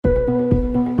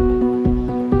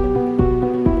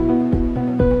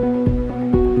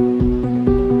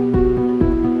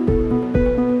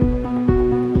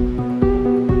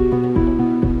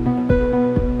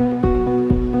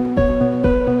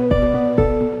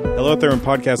Hello out there in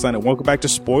podcast land, and welcome back to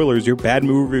Spoilers, your bad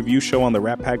movie review show on the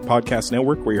Rat Pack Podcast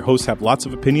Network, where your hosts have lots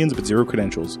of opinions but zero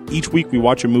credentials. Each week we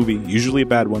watch a movie, usually a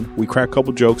bad one, we crack a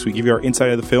couple jokes, we give you our insight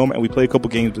of the film, and we play a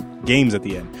couple games at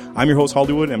the end. I'm your host,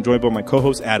 Hollywood, and I'm joined by my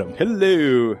co-host, Adam.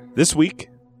 Hello. This week,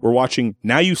 we're watching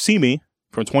Now You See Me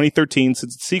from 2013,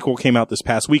 since the sequel came out this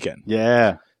past weekend.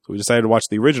 Yeah. So we decided to watch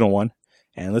the original one,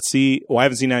 and let's see. Well, I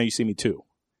haven't seen Now You See Me 2.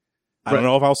 I don't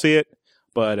know if I'll see it,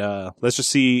 but let's just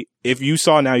see. If you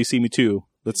saw Now You See Me 2,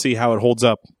 let's see how it holds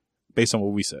up based on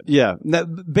what we said. Yeah. Now,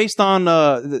 based on,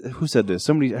 who said this?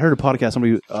 Somebody, I heard a podcast,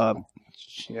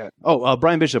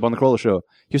 Brian Bishop on the Corolla Show.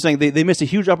 He was saying they missed a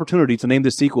huge opportunity to name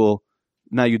this sequel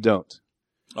Now You Don't.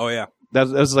 Oh, yeah. That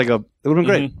was like it would have been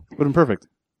great. It would have been perfect.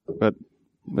 But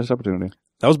missed opportunity.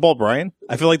 That was Bald Brian?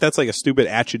 I feel like that's like a stupid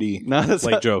Atchity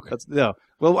joke. No.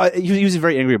 Well, he was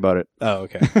very angry about it. Oh,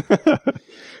 okay.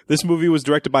 This movie was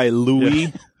directed by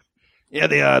Louis.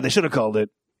 Yeah, they should have called it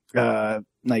Now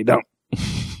You Don't.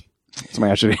 It's my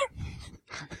Atchity.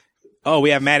 Oh,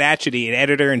 we have Matt Atchity, an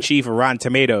editor-in-chief of Rotten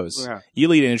Tomatoes. Yeah. You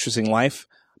lead an interesting life,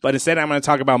 but instead I'm going to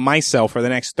talk about myself for the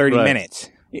next 30 minutes.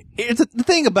 The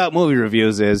thing about movie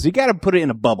reviews is you got to put it in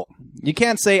a bubble. You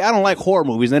can't say, I don't like horror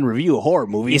movies, and then review a horror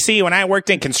movie. You see, when I worked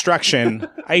in construction,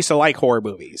 I used to like horror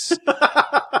movies.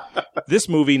 This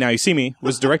movie, Now You See Me,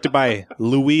 was directed by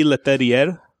Louis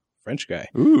Leterrier, French guy.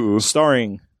 Ooh.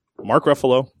 Starring Mark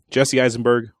Ruffalo, Jesse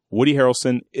Eisenberg, Woody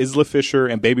Harrelson, Isla Fisher,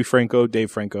 and Baby Franco, Dave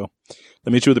Franco.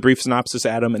 Let me hit you with a brief synopsis,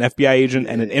 Adam. An FBI agent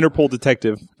and an Interpol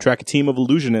detective track a team of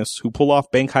illusionists who pull off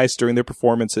bank heists during their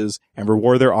performances and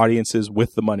reward their audiences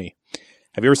with the money.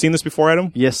 Have you ever seen this before,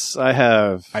 Adam? Yes, I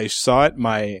have. I saw it.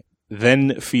 My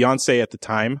then fiance at the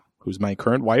time, who's my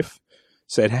current wife,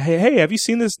 said, hey, have you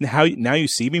seen this Now You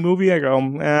See Me movie? I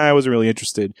go, I wasn't really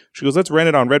interested. She goes, let's rent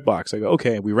it on Redbox. I go,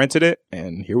 okay. We rented it,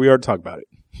 and here we are to talk about it.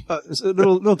 A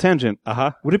little tangent.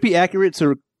 Uh-huh. Would it be accurate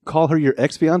to call her your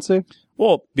ex-fiance?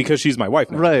 Well, because she's my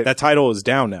wife now. Right. That title is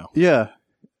down now. Yeah.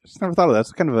 I just never thought of that.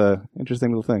 It's kind of a interesting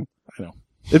little thing. I know.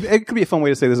 It could be a fun way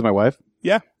to say this is my wife.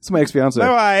 Yeah. It's my ex-fiance. My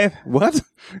wife. What?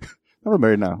 We're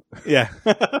married now. Yeah.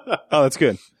 Oh, that's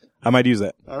good. I might use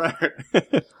that. All right.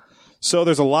 So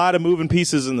there's a lot of moving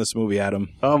pieces in this movie, Adam.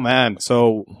 Oh, man.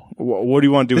 So what do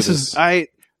you want to do with this?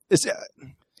 Is it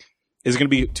going to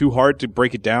be too hard to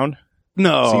break it down?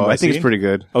 No, I think it's pretty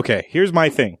good. Okay, here's my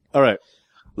thing. All right.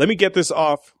 Let me get this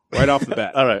off right off the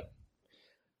bat. All right.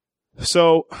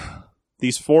 So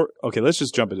these four. Okay, let's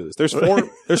just jump into this.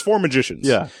 There's four magicians.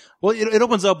 Yeah. Well, it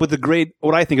opens up with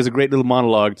what I think is a great little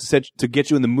monologue to get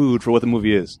you in the mood for what the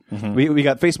movie is. Mm-hmm. We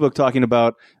got Facebook talking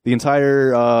about the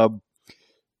entire.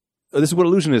 This is what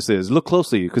illusionist is. Look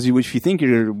closely, because if you think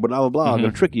you're blah blah blah, I'm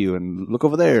gonna trick you, and look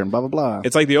over there, and blah blah blah.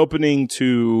 It's like the opening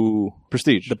to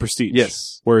Prestige. The Prestige.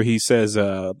 Yes. Where he says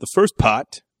the first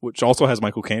pot, which also has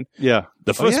Michael Caine. Yeah.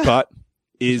 The first pot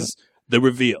is the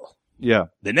reveal. Yeah.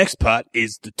 The next pot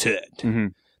is the turd. Mm-hmm.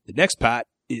 The next pot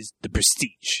is the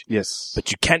prestige. Yes.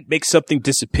 But you can't make something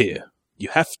disappear. You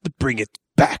have to bring it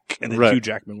back. And then Hugh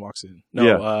Jackman walks in.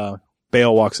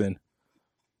 Bale walks in.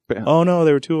 Oh, no,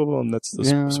 there were two of them. That's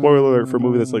the spoiler alert for a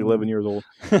movie that's like 11 years old.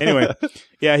 Anyway,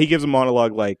 he gives a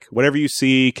monologue like, whatever you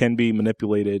see can be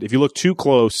manipulated. If you look too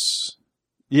close,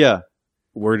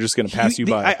 we're just going to pass you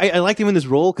by. I liked him in this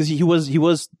role because he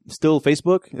was still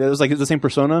Facebook. It was like the same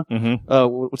persona. Mm-hmm.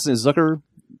 What's his name? Zucker?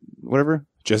 Whatever?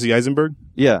 Jesse Eisenberg?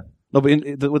 Yeah. No, but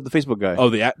with the Facebook guy. Oh,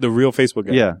 the real Facebook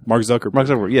guy. Yeah. Mark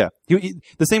Zuckerberg. Yeah.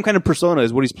 The same kind of persona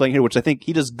is what he's playing here, which I think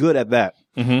he does good at that.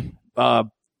 Mm-hmm.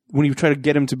 When you try to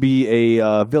get him to be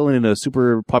a villain in a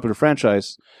super popular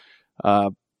franchise,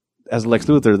 as Lex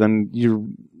Luthor, then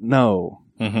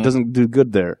it doesn't do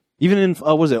good there. Even in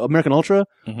what was it, American Ultra?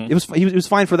 Mm-hmm. He was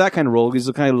fine for that kind of role. He's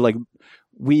a kind of like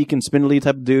weak and spindly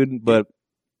type of dude, but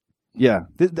yeah,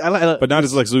 but not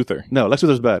as Lex Luthor. No, Lex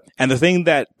Luthor's bad. And the thing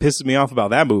that pisses me off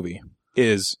about that movie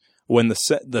is when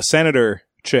the senator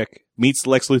chick meets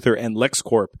Lex Luthor and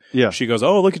LexCorp. Yeah. She goes,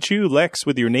 oh, look at you, Lex,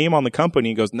 with your name on the company.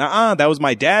 He goes, nah, that was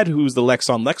my dad who's the Lex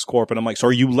on LexCorp. And I'm like, so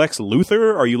are you Lex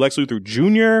Luthor? Are you Lex Luthor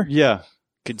Jr.? Yeah.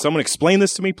 Can someone explain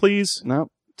this to me, please? No.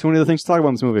 Too many other things to talk about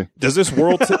in this movie. Does this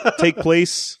world take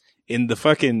place in the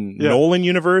fucking Nolan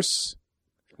universe?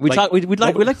 We'd like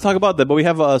to talk about that, but we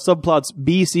have subplots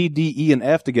B, C, D, E, and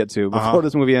F to get to before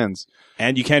this movie ends.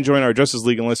 And you can't join our Justice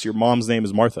League unless your mom's name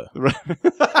is Martha. Right.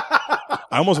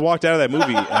 I almost walked out of that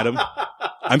movie, Adam.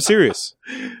 I'm serious.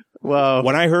 Wow.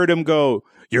 When I heard him go,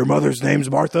 your mother's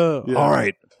name's Martha? Yeah. All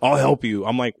right, I'll help you.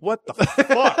 I'm like, what the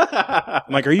fuck?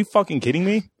 I'm like, are you fucking kidding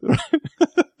me?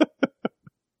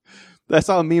 I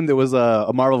saw a meme that was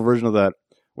a Marvel version of that,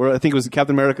 where I think it was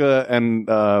Captain America and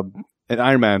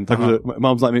Iron Man. My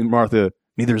mom's not named Martha,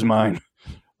 neither is mine.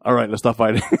 all right, let's stop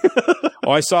fighting.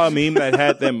 Oh, I saw a meme that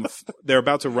had them. They're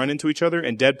about to run into each other,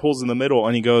 and Deadpool's in the middle,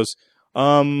 and he goes, ...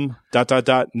 No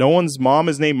one's mom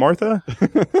is named Martha.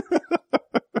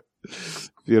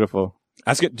 Beautiful.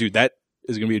 That's good, dude. That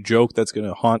is gonna be a joke that's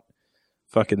gonna haunt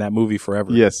fucking that movie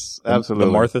forever. Yes, absolutely.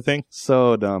 The Martha thing.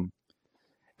 So dumb.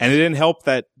 And it didn't help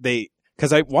that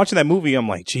because watching that movie, I'm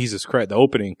like, Jesus Christ, the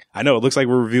opening. I know it looks like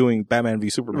we're reviewing Batman v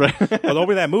Superman, right. But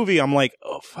over that movie, I'm like,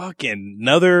 oh fucking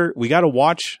we got to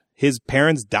watch his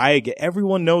parents die again.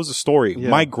 Everyone knows the story. Yeah.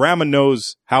 My grandma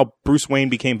knows how Bruce Wayne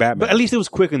became Batman. But at least it was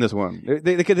quick in this one.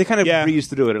 They kind of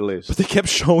breezed through it at least. But they kept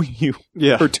showing you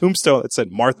her tombstone that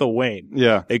said Martha Wayne.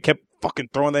 Yeah. They kept fucking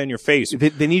throwing that in your face.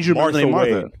 They need you to name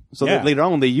Martha. So later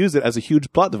on, when they use it as a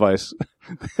huge plot device.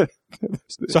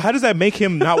 So how does that make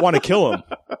him not want to kill him?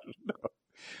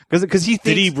 Because he thinks...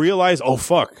 Did he realize, oh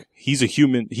fuck, he's a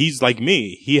human, he's like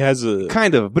me, he has a...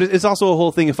 Kind of, but it's also a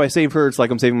whole thing, if I save her, it's like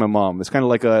I'm saving my mom. It's kind of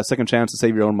like a second chance to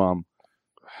save your own mom.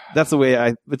 That's the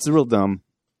way it's real dumb.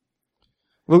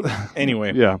 Well,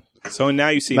 anyway. Yeah. So now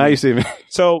you see me.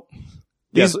 So,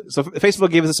 so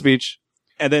Facebook gave us a speech.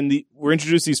 And then we're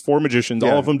introduced to these 4 magicians.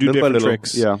 All of them do different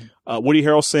tricks. Yeah. Woody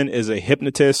Harrelson is a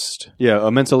hypnotist. Yeah,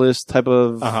 a mentalist type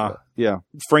of... Yeah.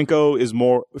 Franco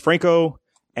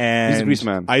and he's a grease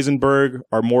man. Eisenberg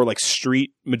are more like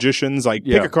street magicians. Like,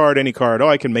 pick a card, any card. Oh,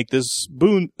 I can make this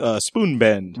spoon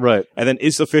bend. Right. And then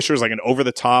Issa Fisher is like an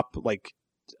over-the-top, like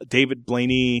David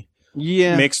Blaney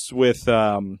mixed with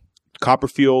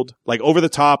Copperfield. Like,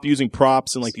 over-the-top, using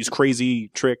props and like these crazy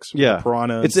tricks. Yeah.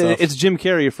 Piranha It's Jim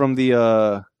Carrey from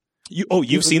the...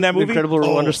 You've seen that movie? Incredible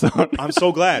Wonderstone. I'm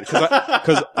so glad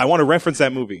because I want to reference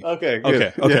that movie. Okay.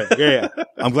 Good. Okay. Yeah.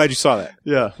 I'm glad you saw that.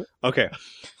 Yeah. Okay.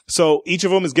 So each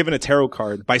of them is given a tarot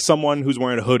card by someone who's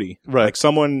wearing a hoodie. Right. Like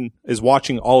someone is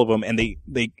watching all of them, and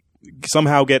they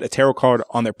somehow get a tarot card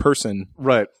on their person.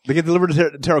 Right. They get delivered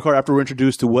a tarot card after we're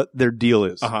introduced to what their deal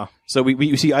is. So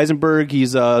we see Eisenberg.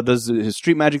 He's does his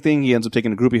street magic thing. He ends up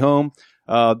taking a groupie home.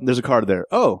 There's a card there.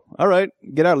 Oh, all right.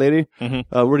 Get out, lady.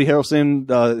 Woody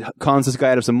Harrelson cons this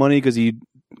guy out of some money because he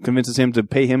convinces him to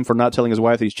pay him for not telling his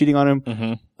wife that he's cheating on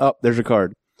him. Oh, there's your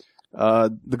card.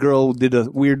 The girl did a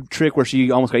weird trick where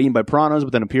she almost got eaten by piranhas,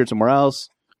 but then appeared somewhere else.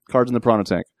 Cards in the piranha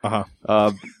tank.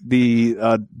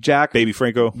 Jack, Baby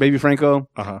Franco.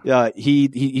 Yeah,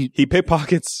 he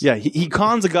pickpockets. Yeah, he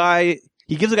cons a guy.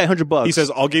 He gives the guy $100. He says,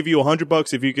 "I'll give you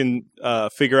 $100 if you can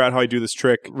figure out how I do this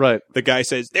trick." Right. The guy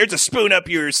says, "There's a spoon up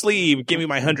your sleeve. Give me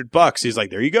my $100." He's like,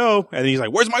 "There you go." And then he's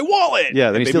like, "Where's my wallet?"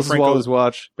 Yeah. Then he steals his wallet, his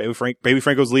watch. Baby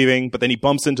Franco's leaving, but then he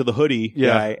bumps into the hoodie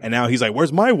guy, and now he's like,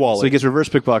 "Where's my wallet?" So he gets reverse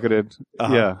pickpocketed.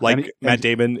 Yeah, like Matt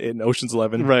Damon in Ocean's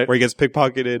 11, right? Where he gets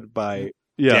pickpocketed by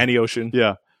Danny Ocean.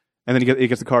 Yeah. And then he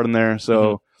gets the card in there.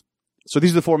 So, so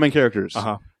these are the 4 main characters.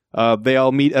 They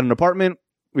all meet at an apartment.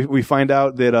 We find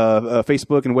out that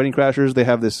Facebook and Wedding Crashers, they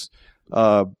have this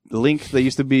link. They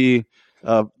used to be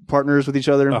partners with each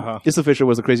other. Issa Fisher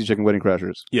was the crazy chick in Wedding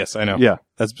Crashers. Yes, I know. Yeah,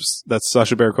 that's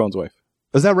Sacha Baron Cohen's wife.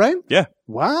 Is that right? Yeah.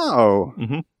 Wow.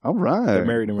 All right. They're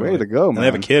married in real life. Way to go, man. And they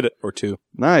have a kid or 2.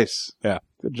 Nice. Yeah.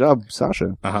 Good job,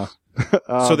 Sasha.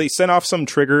 So they sent off some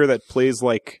trigger that plays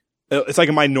like. It's like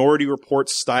a Minority Report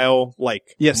style,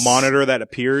 monitor that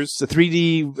appears. It's a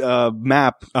 3D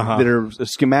map that are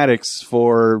schematics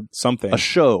for something, a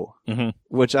show.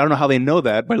 Which I don't know how they know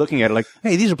that by looking at it. Like,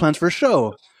 hey, these are plans for a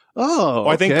show. Oh,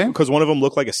 I think because one of them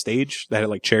looked like a stage that had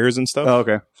like chairs and stuff. Oh,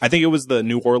 okay. I think it was the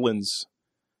New Orleans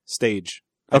stage.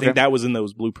 I think that was in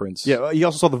those blueprints. Yeah, you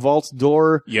also saw the vault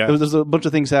door. Yeah, there's a bunch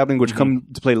of things happening which come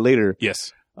to play later.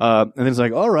 Yes, and then it's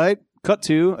like, all right. Cut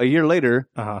to a year later.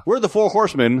 We're the 4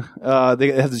 Horsemen.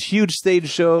 They have this huge stage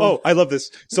show. Oh, I love this.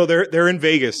 So they're in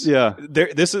Vegas. Yeah.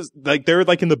 They're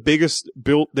like in the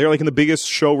biggest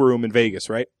showroom in Vegas,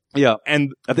 right? Yeah.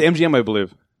 And at the MGM, I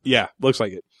believe. Yeah, looks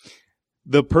like it.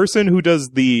 The person who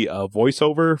does the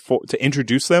voiceover to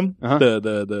introduce them,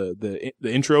 the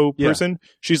intro person,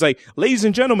 she's like, "Ladies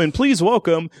and gentlemen, please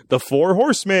welcome the 4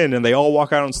 Horsemen," and they all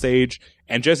walk out on stage.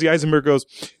 And Jesse Eisenberg goes,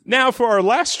 "Now for our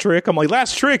last trick." I'm like,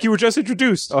 "Last trick? You were just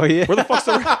introduced. Oh yeah. Where the fuck's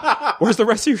where's the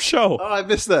rest of your show?" Oh, I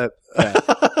missed that.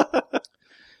 Yeah.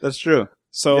 That's true.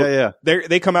 So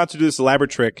they come out to do this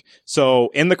elaborate trick. So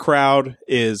in the crowd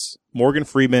is Morgan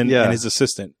Freeman and his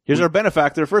assistant. Here's our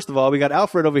benefactor. First of all, we got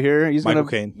Alfred over here. Michael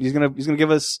Caine. He's gonna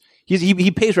give us.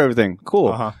 He pays for everything.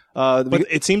 Cool. But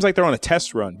it seems like they're on a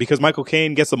test run because Michael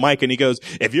Caine gets the mic and he goes,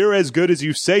 "If you're as good as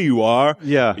you say you are,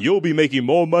 you'll be making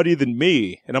more money than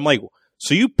me." And I'm like,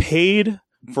 "So you paid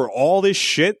for all this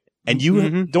shit and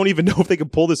you don't even know if they can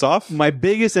pull this off. My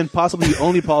biggest and possibly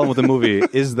only problem with the movie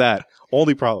is that.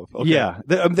 Only problem. Okay. Yeah.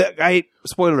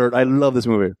 Spoiler alert, I love this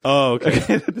movie. Oh,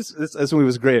 okay. This movie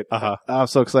was great. Uh-huh. I'm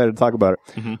so excited to talk about it.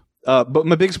 Mm-hmm. But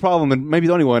my biggest problem, and maybe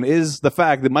the only one, is the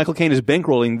fact that Michael Caine is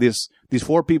bankrolling these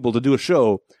 4 people to do a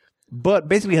show, but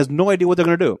basically has no idea what they're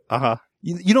going to do. Uh-huh.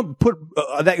 You don't put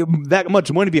that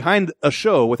much money behind a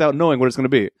show without knowing what it's going to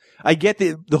be. I get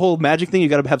the whole magic thing. You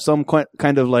got to have some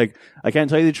kind of like, I can't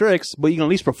tell you the tricks, but you can at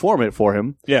least perform it for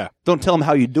him. Yeah. Don't tell him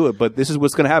how you do it, but this is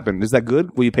what's going to happen. Is that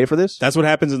good? Will you pay for this? That's what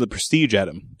happens in The Prestige,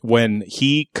 Adam. When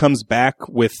he comes back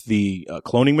with the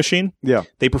cloning machine, yeah,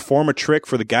 they perform a trick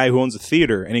for the guy who owns the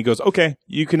theater, and he goes, "Okay,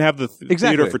 you can have the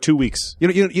theater for 2 weeks."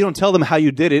 You don't tell them how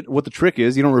you did it, what the trick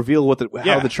is. You don't reveal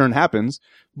how the churn happens.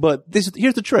 But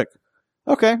here's the trick.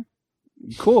 Okay.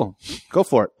 Cool. Go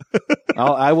for it.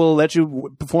 I will let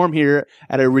you perform here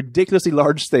at a ridiculously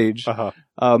large stage. Uh-huh.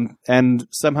 And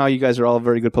somehow you guys are all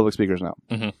very good public speakers now.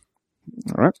 Mm-hmm.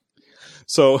 All right.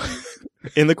 So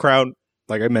in the crowd,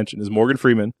 like I mentioned, is Morgan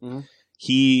Freeman. Mm-hmm.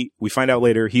 We find out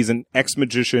later, he's an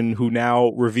ex-magician who now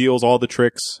reveals all the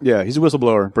tricks. Yeah, he's a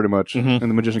whistleblower, pretty much, in the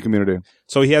magician community.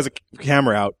 So he has a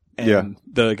camera out. And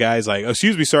the guy's like,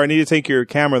 "Excuse me, sir, I need to take your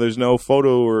camera. There's no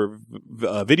photo or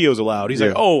videos allowed." He's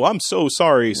like, "Oh, I'm so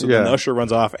sorry." So then the usher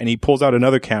runs off, and he pulls out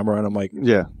another camera, and I'm like,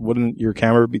 wouldn't your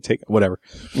camera be taken? Whatever.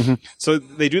 Mm-hmm. So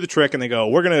they do the trick, and they go,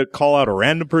 "We're going to call out a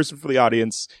random person for the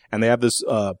audience," and they have this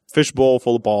fishbowl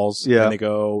full of balls, and they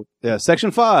go,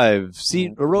 section 5,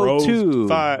 row 2.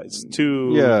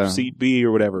 2, seat B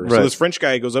or whatever. Right. So this French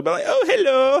guy goes up and like, "Oh,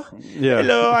 hello.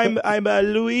 Hello, I'm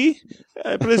Louis.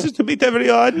 Pleasure to meet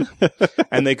everyone."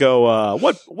 And they go,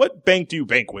 what bank do you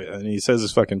bank with? And he says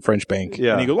this fucking French bank.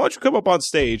 Yeah. And he goes, "Why don't you come up on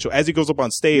stage?" So as he goes up on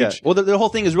stage. Well, the whole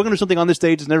thing is we're going to do something on this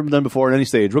stage that's never been done before on any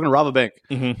stage. We're going to rob a bank.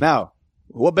 Mm-hmm. Now,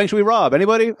 what bank should we rob?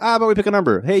 Anybody? How about we pick a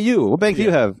number? Hey, you, what bank do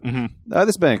you have? Mm-hmm.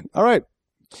 This bank. All right.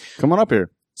 Come on up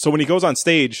here. So when he goes on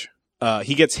stage,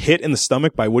 he gets hit in the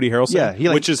stomach by Woody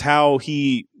Harrelson, which is how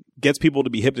he gets people to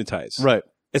be hypnotized. Right.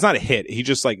 It's not a hit. He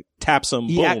just like taps him.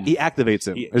 He activates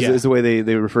him. Is the way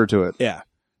they refer to it. Yeah.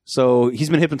 So he's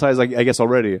been hypnotized, I guess,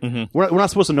 already. Mm-hmm. We're not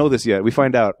supposed to know this yet. We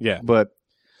find out. Yeah. But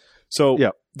so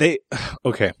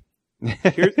okay.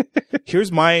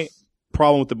 Here's my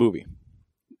problem with the movie.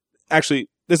 Actually,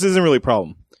 this isn't really a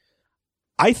problem.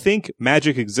 I think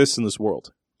magic exists in this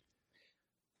world.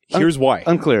 Here's why.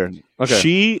 Unclear. Okay.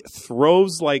 She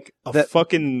throws like a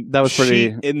fucking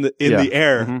sheet in the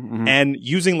air, and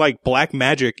using like black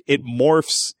magic, it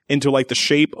morphs into like the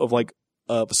shape of like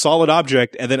a solid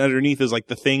object, and then underneath is like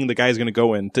the thing the guy's going to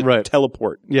go in to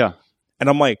teleport. Yeah. And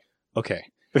I'm like, okay.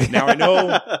 Now I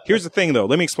know. Here's the thing, though.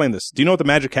 Let me explain this. Do you know what the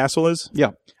Magic Castle is?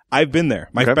 Yeah. I've been there.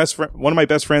 My best friend, one of my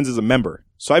best friends, is a member.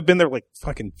 So I've been there like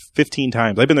fucking 15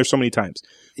 times. I've been there so many times.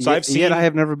 So I've seen. Yet I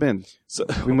have never been. So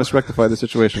we must rectify the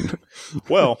situation.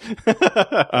 Well,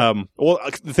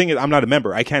 the thing is, I'm not a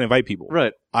member. I can't invite people.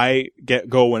 Right. I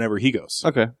go whenever he goes.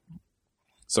 Okay.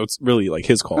 So it's really like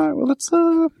his call. All right. Well, let's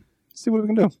see what we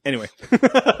can do. Anyway,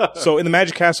 so in the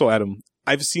Magic Castle, Adam,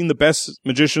 I've seen the best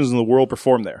magicians in the world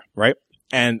perform there. Right.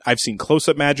 And I've seen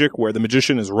close-up magic where the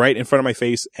magician is right in front of my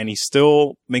face and he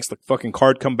still makes the fucking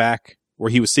card come back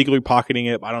where he was secretly pocketing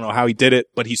it. I don't know how he did it,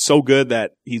 but he's so good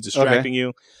that he's distracting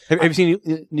you. Have you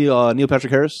seen Neil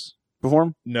Patrick Harris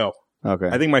perform? No. Okay.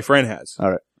 I think my friend has.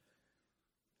 All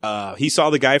right. He saw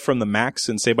the guy from the Max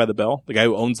in Saved by the Bell, the guy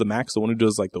who owns the Max, the one who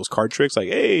does like those card tricks, like,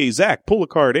 "Hey, Zach, pull a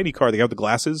card, any card." The guy with the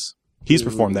glasses. He's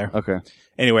performed there. Okay.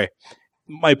 Anyway,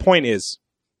 my point is,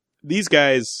 these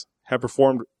guys have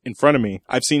performed in front of me.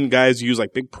 I've seen guys use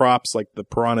like big props, like the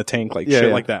piranha tank, like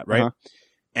shit like that, right? Uh-huh.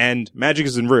 And magic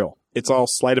isn't real. It's all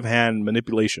sleight of hand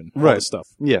manipulation, all this stuff.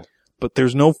 Yeah. But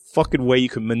there's no fucking way you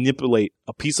can manipulate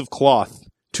a piece of cloth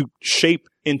to shape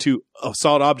into a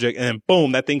solid object and then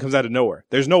boom, that thing comes out of nowhere.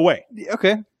 There's no way.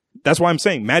 Okay. That's why I'm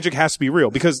saying magic has to be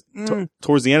real because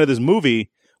towards the end of this movie,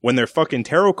 when their fucking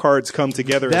tarot cards come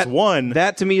together as one,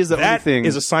 that to me is the only thing. That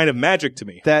is a sign of magic to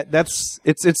me.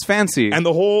 It's fancy. And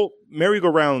the whole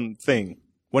merry-go-round thing,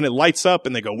 when it lights up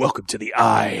and they go, "Welcome to the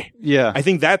eye." Yeah. I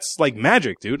think that's like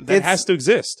magic, dude. That has to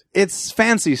exist. It's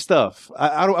fancy stuff.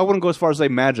 I wouldn't go as far as say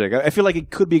magic. I feel like it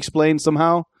could be explained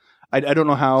somehow. I don't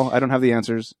know how. I don't have the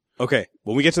answers. Okay.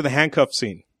 When we get to the handcuff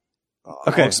scene,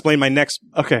 I'll explain my next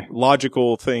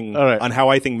logical thing on how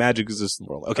I think magic exists in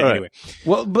the world. Okay, anyway.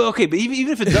 Well, but even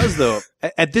if it does, though,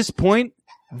 at this point,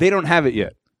 they don't have it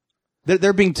yet.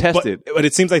 They're being tested. But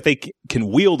it seems like they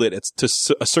can wield it to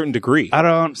a certain degree. I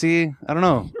don't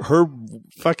know. Her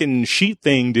fucking sheet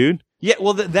thing, dude. Yeah,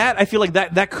 well, that I feel like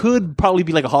that could probably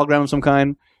be like a hologram of some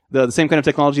kind. The same kind of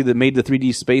technology that made the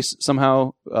 3D space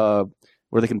somehow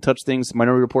where they can touch things,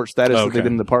 Minority Report status that they've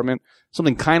been in the apartment,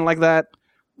 something kind of like that.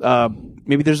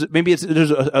 Maybe there's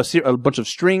a bunch of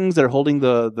strings that are holding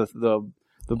the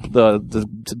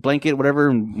blanket, whatever,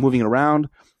 and moving it around.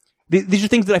 These are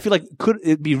things that I feel like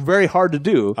it'd be very hard to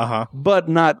do, but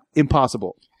not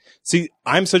impossible. See,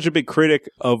 I'm such a big critic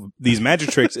of these magic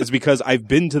tricks. It's because I've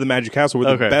been to the Magic Castle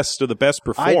where the best of the best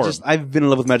perform. I've been in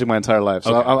love with magic my entire life,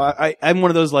 so I'm one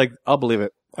of those like I'll believe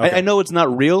it. Okay. I know it's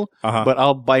not real, but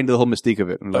I'll buy into the whole mystique of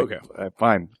it. And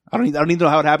fine. I don't need to know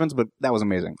how it happens, but that was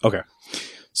amazing. Okay,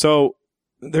 so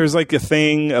there's like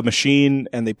a machine,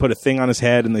 and they put a thing on his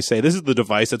head, and they say, "This is the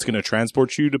device that's going to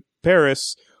transport you to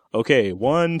Paris." Okay,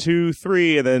 1, 2,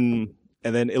 3, and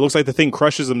then it looks like the thing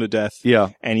crushes him to death.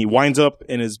 Yeah. And he winds up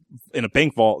in a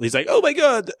bank vault. He's like, "Oh my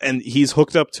God." And he's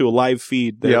hooked up to a live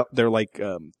feed. They're like,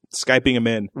 Skyping him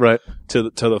in. Right.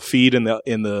 To the feed in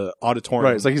the auditorium.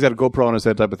 Right. It's like he's got a GoPro on his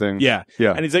head type of thing. Yeah.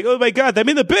 Yeah. And he's like, "Oh my God, I'm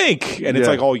in the bank." And it's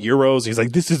like all euros. He's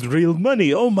like, "This is real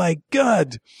money. Oh my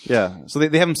God." Yeah. So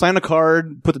they have him sign a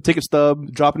card, put the ticket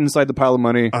stub, drop it inside the pile of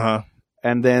money.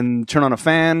 And then turn on a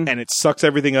fan. And it sucks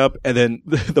everything up. And then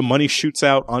the money shoots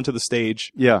out onto the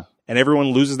stage. Yeah. And everyone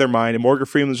loses their mind. And Morgan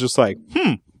Freeman's just like,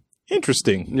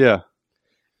 interesting. Yeah.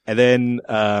 And then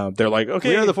they're like,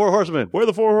 "Okay, we're the Four Horsemen. We're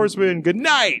the Four Horsemen. Good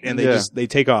night." And they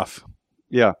take off.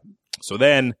 Yeah. So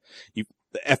then the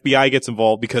FBI gets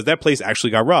involved because that place actually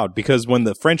got robbed. Because when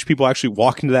the French people actually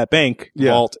walk into that bank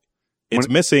vault, it's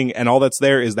missing. And all that's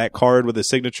there is that card with the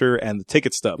signature and the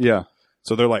ticket stub. Yeah.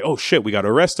 So they're like, "Oh shit, we got to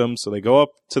arrest him." So they go up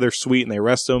to their suite and they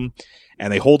arrest him,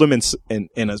 and they hold him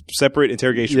in a separate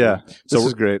interrogation room. This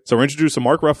is great. So we're introduced to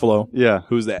Mark Ruffalo,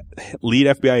 who's that lead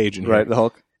FBI agent, right? The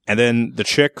Hulk, and then the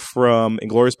chick from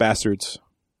Inglourious Bastards,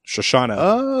 Shoshana.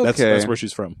 Oh, okay. That's where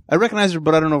she's from. I recognize her,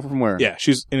 but I don't know from where. Yeah,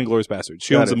 she's in Inglourious Bastards.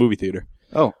 She owns the movie theater.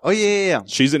 Oh, yeah.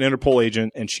 She's an Interpol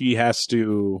agent, and she has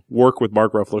to work with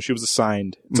Mark Ruffalo. She was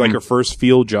assigned. It's like her first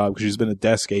field job because she's been a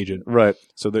desk agent. Right.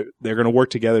 So they're going to work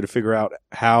together to figure out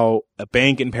how a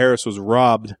bank in Paris was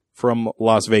robbed from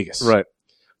Las Vegas. Right.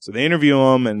 So they interview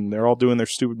him, and they're all doing their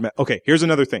stupid okay, here's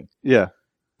another thing. Yeah.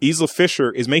 Isla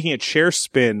Fisher is making a chair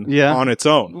spin on its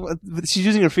own. She's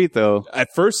using her feet, though. At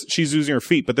first, she's using her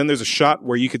feet, but then there's a shot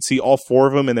where you could see all four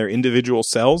of them in their individual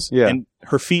cells, and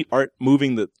her feet aren't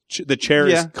moving. The chair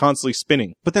is constantly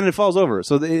spinning. But then it falls over.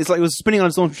 So it's like it was spinning on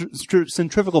its own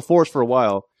centrifugal force for a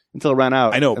while until it ran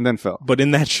out. I know. And then fell. But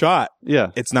in that shot,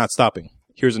 it's not stopping.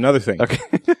 Here's another thing. Okay.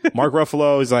 Mark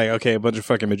Ruffalo is like, okay, a bunch of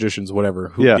fucking magicians, whatever.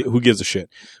 Who gives a shit?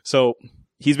 So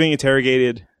he's being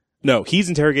interrogated. No, he's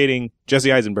interrogating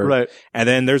Jesse Eisenberg. Right. And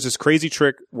then there's this crazy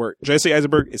trick where Jesse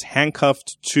Eisenberg is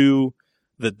handcuffed to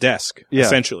the desk,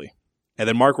 essentially. And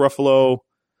then Mark Ruffalo,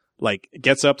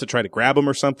 gets up to try to grab him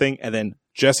or something. And then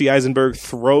Jesse Eisenberg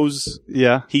throws.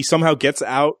 Yeah. He somehow gets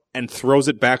out and throws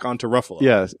it back onto Ruffalo.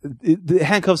 Yeah. The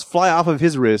handcuffs fly off of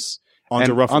his wrists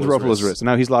onto Ruffalo's wrist. And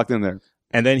now he's locked in there.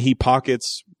 And then he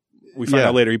pockets. We find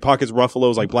out later he pockets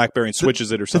Ruffalo's BlackBerry and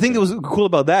switches it or something. The thing that was cool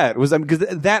about that was because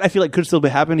that I feel like could still be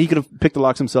happening. He could have picked the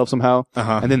locks himself somehow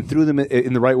and then threw them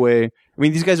in the right way. I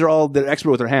mean, these guys are they're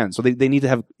expert with their hands, so they need to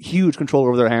have huge control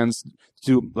over their hands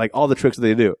to do all the tricks that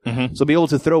they do. Mm-hmm. So be able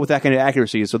to throw with that kind of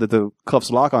accuracy so that the cuffs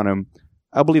lock on him.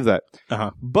 I believe that.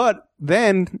 But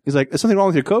then he's like, "Is something wrong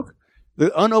with your Coke?"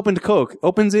 The unopened Coke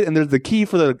opens it, and there's the key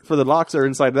for the locks that are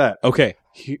inside that. Okay.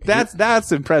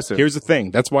 That's impressive. Here's the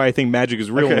thing. That's why I think magic is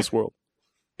real in this world.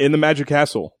 In the Magic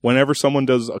Castle, whenever someone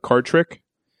does a card trick,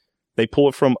 they pull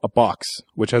it from a box,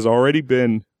 which has already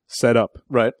been set up.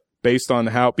 Right. Based on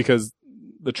because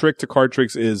the trick to card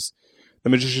tricks is the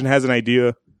magician has an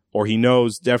idea, or he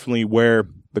knows definitely where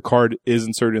the card is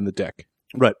inserted in the deck.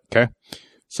 Right. Okay.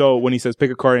 So when he says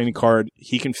pick a card, any card,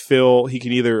 he can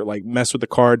either mess with the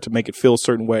card to make it feel a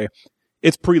certain way.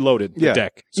 It's preloaded, the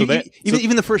deck. So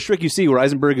even the first trick you see where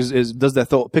Eisenberg does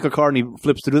that pick a card and he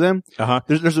flips through them.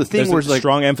 There's a thing where it's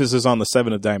strong emphasis on the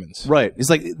 7 of diamonds. Right.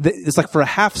 It's like for a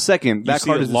half second that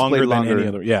card is longer than any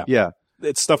other. Yeah. Yeah.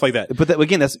 It's stuff like that. But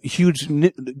again, that's huge.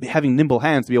 Having nimble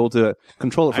hands to be able to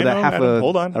control it for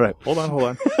Hold on. All right. Hold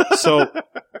on. So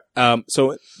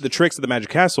the tricks at the Magic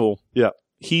Castle. Yeah.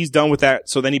 He's done with that.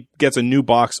 So then he gets a new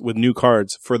box with new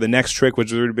cards for the next trick,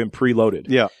 which has already been preloaded.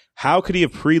 Yeah. How could he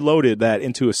have preloaded that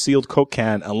into a sealed Coke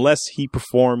can unless he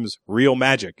performs real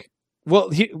magic?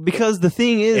 Well, because the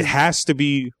thing is, it has to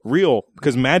be real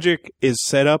because magic is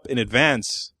set up in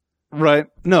advance. Right.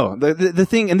 No, the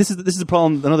thing, and this is the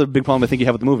problem. Another big problem I think you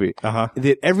have with the movie.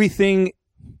 That everything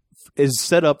is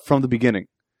set up from the beginning.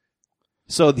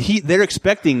 So they're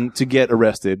expecting to get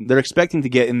arrested. They're expecting to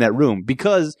get in that room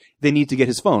because they need to get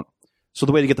his phone. So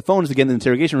the way to get the phone is to get in the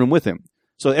interrogation room with him.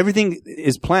 So everything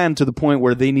is planned to the point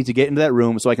where they need to get into that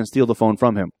room so I can steal the phone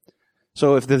from him.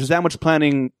 So if there's that much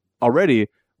planning already,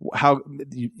 how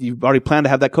you've already planned to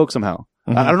have that coke somehow.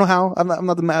 Mm-hmm. I don't know how. I'm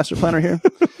not the master planner here.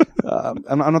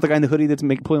 I'm not the guy in the hoodie that's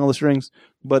pulling all the strings.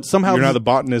 But somehow you're not the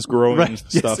botanist growing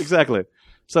stuff. Yes, exactly.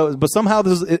 So, but somehow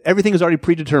everything is already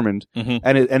predetermined,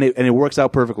 and it works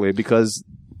out perfectly because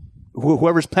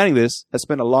whoever's planning this has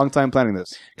spent a long time planning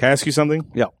this. Can I ask you something?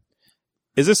 Yeah.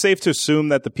 Is it safe to assume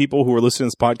that the people who are listening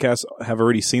to this podcast have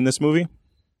already seen this movie?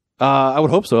 I would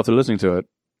hope so if they're listening to it.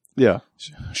 Yeah.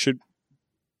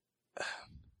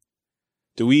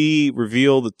 Do we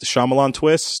reveal the Shyamalan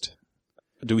twist?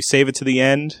 Do we save it to the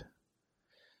end?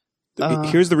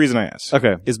 Here's the reason I ask.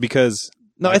 Okay. Is because...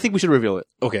 No, I think we should reveal it.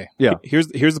 Okay. Yeah. Here's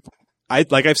the...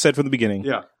 like I've said from the beginning.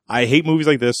 Yeah. I hate movies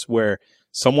like this where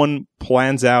someone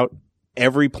plans out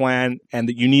every plan and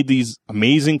that you need these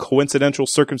amazing coincidental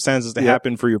circumstances to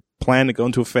happen for your plan to go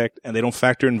into effect and they don't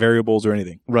factor in variables or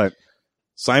anything. Right.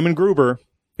 Simon Gruber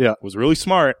was really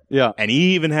smart. Yeah. And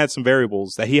he even had some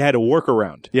variables that he had to work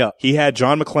around. Yeah. He had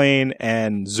John McClane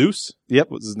and Zeus. Yep.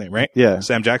 What's his name, right? Yeah.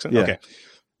 Sam Jackson? Yeah. Okay.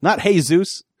 Not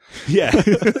Jesus. Yeah.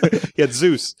 He had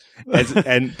Zeus.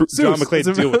 And Zeus, John McClane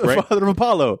to deal with, right? Father of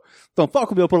Apollo. Don't fuck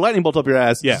with me, I'll put a lightning bolt up your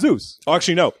ass. Yeah. Zeus. Oh,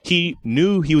 actually, no. He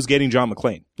knew he was getting John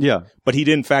McClane. Yeah. But he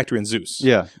didn't factor in Zeus.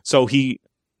 Yeah. So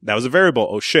that was a variable.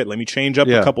 Oh shit, let me change up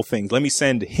a couple things. Let me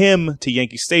send him to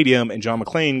Yankee Stadium and John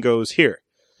McClane goes here.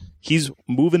 He's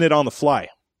moving it on the fly.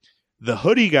 The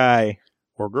hoodie guy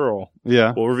or girl,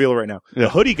 we'll reveal it right now. Yeah. The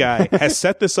hoodie guy has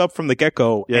set this up from the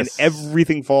get-go and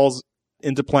everything falls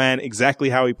into plan exactly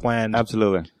how he planned.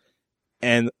 Absolutely.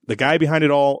 And the guy behind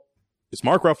it all is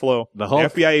Mark Ruffalo, the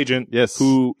FBI agent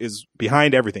who is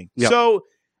behind everything. Yep. So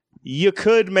you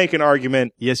could make an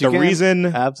argument. Yes, you can. The reason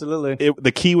absolutely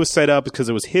the key was set up because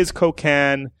it was his Coke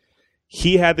can.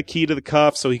 He had the key to the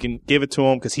cuff so he can give it to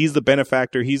him because he's the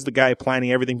benefactor. He's the guy planning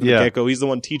everything from the get-go. He's the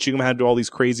one teaching him how to do all these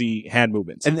crazy hand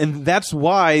movements. And that's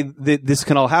why this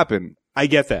can all happen. I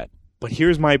get that. But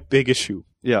here's my big issue.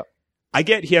 Yeah. I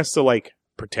get he has to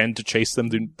pretend to chase them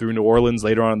through New Orleans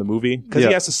later on in the movie because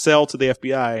he has to sell to the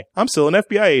FBI. I'm still an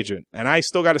FBI agent and I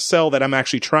still got to sell that I'm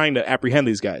actually trying to apprehend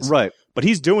these guys. Right. But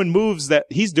he's doing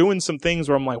some things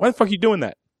where I'm like, why the fuck are you doing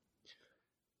that?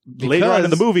 Because later on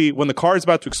in the movie, when the car is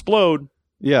about to explode,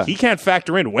 he can't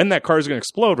factor in when that car is going to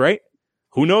explode, right?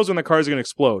 Who knows when the car is going to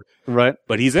explode? Right.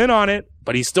 But he's in on it,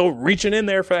 but he's still reaching in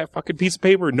there for that fucking piece of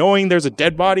paper, knowing there's a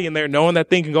dead body in there, knowing that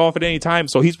thing can go off at any time.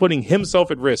 So he's putting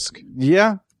himself at risk.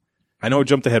 Yeah. I know I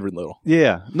jumped ahead a little.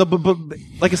 Yeah. No, but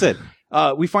like I said,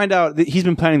 we find out that he's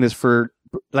been planning this for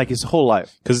his whole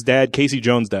life. Because his dad, Casey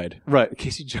Jones, died. Right.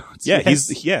 Casey Jones. Yeah, he's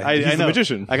the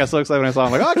magician. I got so excited when I saw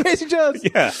him. Like, oh, Casey Jones.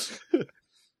 Yeah.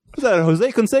 Was that a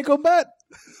Jose Canseco bet?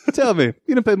 Tell me.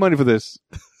 You didn't pay money for this.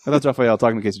 Oh, that's Raphael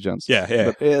talking to Casey Jones.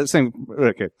 Yeah. But, same.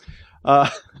 Okay.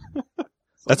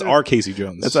 That's our Casey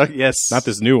Jones. That's our, yes. Not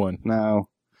this new one. No.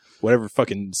 Whatever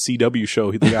fucking CW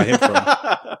show they got him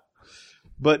from.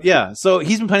 But yeah, so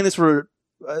he's been planning this for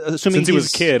assuming since he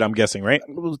was a kid, I'm guessing, right?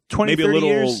 20, maybe 30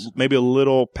 years? Maybe a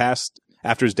little past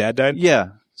after his dad died. Yeah.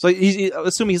 So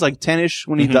assuming he's like 10ish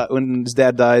when when his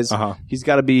dad dies. He's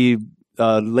got to be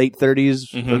late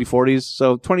 30s, early 40s.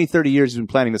 So 20, 30 years he's been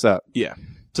planning this out. Yeah.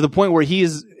 To the point where he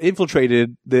has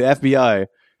infiltrated the FBI,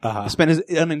 spent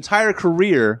an entire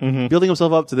career building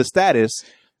himself up to the status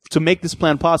to make this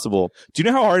plan possible. Do you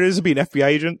know how hard it is to be an FBI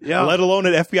agent? Yeah. Let alone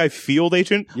an FBI field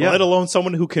agent? Yeah. Let alone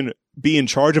someone who can be in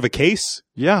charge of a case?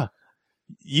 Yeah.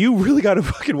 You really got to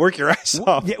fucking work your ass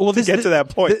off to get to that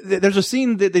point. There's a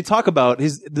scene that they talk about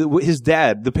his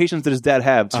dad, the patience that his dad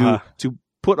had to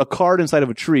put a card inside of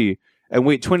a tree and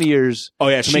wait 20 years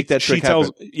to make that trick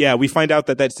happen. Yeah, we find out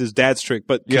that that's his dad's trick,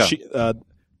 but the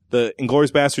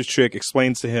Inglourious Basterds trick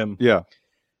explains to him. Yeah.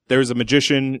 There's a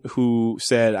magician who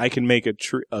said, I can make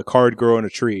a card grow in a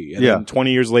tree. And then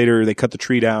 20 years later, they cut the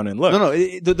tree down and look. No,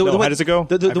 how does it go?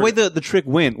 The way the trick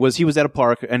went was he was at a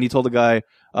park and he told the guy,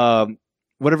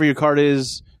 whatever your card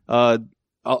is, what's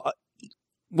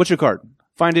your card?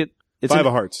 Find it. It's 5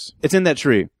 of hearts. It's in that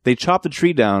tree. They chopped the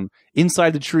tree down.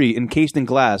 Inside the tree, encased in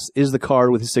glass, is the card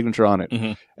with his signature on it.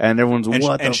 And everyone's,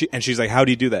 and she's like, how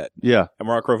do you do that? Yeah. And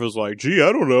Mark Ruffalo's like, gee,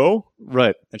 I don't know.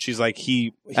 Right. And she's like,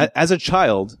 as a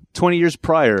child, 20 years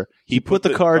prior, he put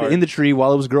the card in the tree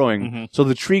while it was growing. So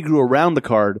the tree grew around the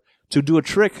card to do a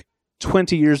trick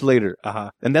 20 years later.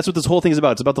 And that's what this whole thing is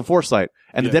about. It's about the foresight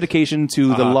and the dedication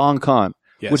to the long con,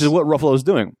 which is what Ruffalo is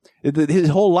doing. His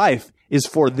whole life is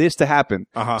for this to happen.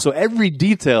 So every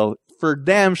detail, for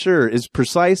damn sure, is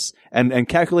precise and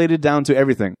calculated down to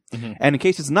everything. And in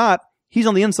case it's not, he's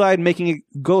on the inside making it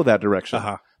go that direction.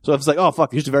 So if it's like, oh,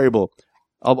 fuck, here's a variable.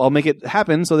 I'll make it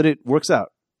happen so that it works out.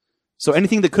 So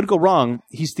anything that could go wrong,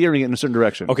 he's steering it in a certain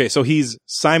direction. Okay, so he's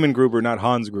Simon Gruber, not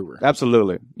Hans Gruber.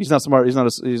 Absolutely. He's not smart.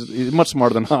 He's much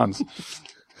smarter than Hans.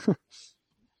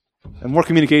 And more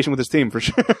communication with his team, for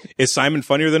sure. Is Simon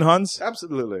funnier than Hans?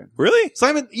 Absolutely. Really?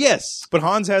 Simon, yes. But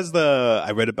Hans has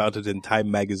I read about it in Time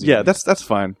magazine. Yeah, that's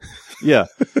fine. Yeah.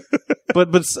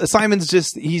 but Simon's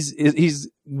just, he's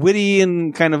witty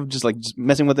and kind of just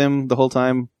messing with him the whole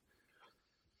time.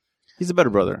 He's a better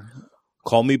brother.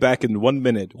 Call me back in 1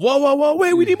 minute. Whoa,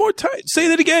 wait, we need more time. Say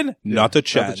that again. Yeah, not a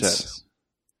chance.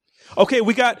 Okay,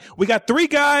 we got 3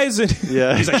 guys. And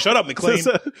yeah. He's like, shut up,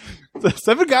 McClane.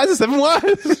 7 guys and 7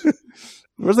 wives.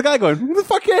 Where's the guy going? Who the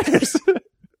fuck cares?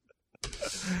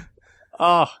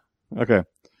 Okay.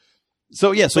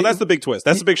 So that's the big twist.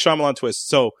 That's the big Shyamalan twist.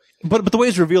 So, but the way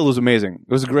it's revealed was amazing.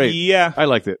 It was great. Yeah. I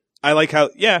liked it. I like how,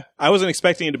 I wasn't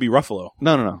expecting it to be Ruffalo.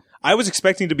 No. I was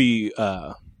expecting to be,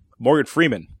 Morgan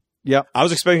Freeman. Yeah. I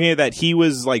was expecting it that he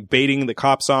was baiting the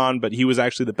cops on, but he was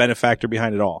actually the benefactor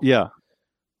behind it all. Yeah.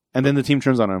 And then the team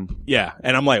turns on him. Yeah.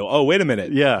 And I'm like, oh, wait a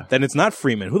minute. Yeah. Then it's not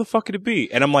Freeman. Who the fuck could it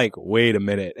be? And I'm like, wait a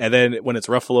minute. And then when it's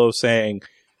Ruffalo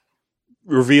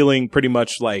revealing pretty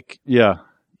much yeah.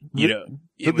 You know.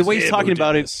 The way he's talking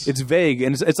about it, it's vague.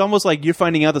 And it's almost like you're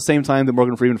finding out the same time that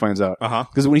Morgan Freeman finds out. Uh-huh.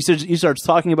 Because when he starts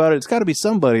talking about it, it's got to be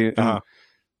somebody. Uh-huh.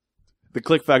 The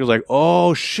click factor's like,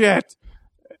 oh, shit.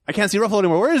 I can't see Ruffalo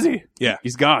anymore. Where is he? Yeah.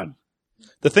 He's gone.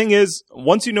 The thing is,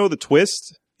 once you know the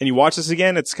twist and you watch this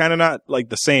again, it's kind of not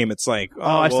the same. It's like,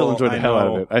 I still enjoyed the hell out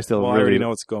of it. I already know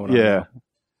what's going on. Yeah.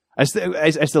 I still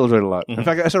enjoyed it a lot. Mm-hmm. In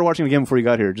fact, I started watching it again before you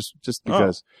got here, just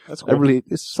because. That's cool.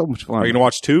 It's so much fun. Are you gonna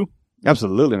watch 2?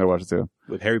 Absolutely, I'm gonna watch it too.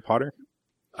 With Harry Potter?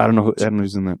 I don't know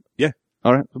who's in that. Yeah.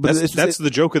 All right. But that's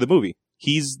the joke of the movie.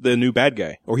 He's the new bad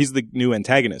guy, or he's the new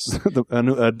antagonist.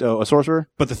 A sorcerer?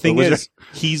 But the thing is,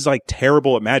 he's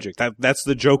terrible at magic. That's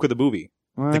the joke of the movie.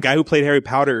 What? The guy who played Harry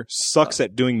Potter sucks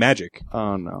at doing magic.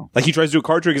 Oh, no. He tries to do a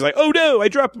card trick. He's like, oh, no, I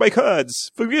dropped my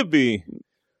cards. Forgive me.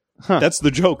 Huh. That's the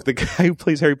joke. The guy who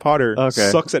plays Harry Potter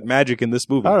sucks at magic in this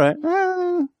movie. All right.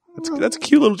 That's a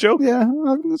cute little joke. Yeah,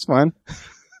 that's fine.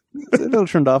 A little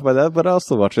turned off by that, but I'll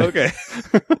still watch it. Okay.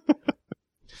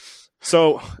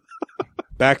 So,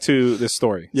 back to this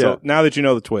story. Yeah. So, now that you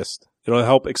know the twist, it'll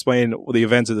help explain the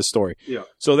events of the story. Yeah.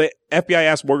 So, the FBI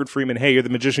asked Morgan Freeman, hey, you're the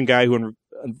magician guy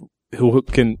who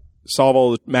can solve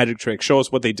all the magic tricks. Show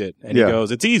us what they did. And he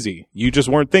goes, it's easy. You just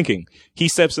weren't thinking. He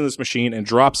steps in this machine and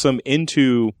drops him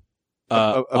into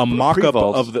a mock-up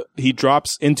of he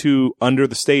drops into under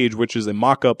the stage, which is a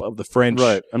mock-up of the French.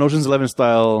 Right. An Ocean's 11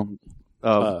 style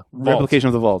replication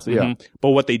of the vault. Yeah. Mm-hmm. But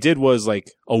what they did was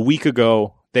a week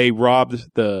ago, they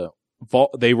robbed the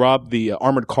vault. They robbed the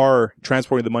armored car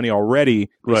transporting the money already.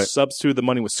 They substituted the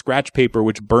money with scratch paper,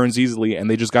 which burns easily, and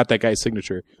they just got that guy's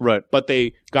signature. Right. But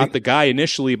they got the guy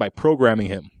initially by programming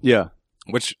him. Yeah.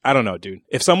 Which, I don't know, dude.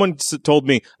 If someone told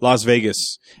me Las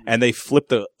Vegas and they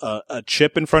flipped a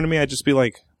chip in front of me, I'd just be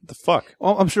like, the fuck?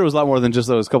 Well, I'm sure it was a lot more than just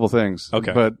those couple things.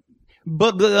 Okay.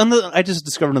 But I just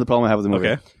discovered another problem I have with the movie.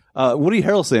 Okay. Woody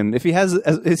Harrelson, if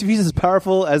he's as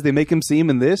powerful as they make him seem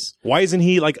in this, why isn't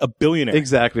he a billionaire?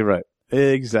 Exactly right.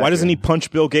 Exactly. Why doesn't he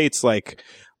punch Bill Gates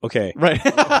okay,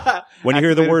 right? When you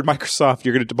hear the word Microsoft,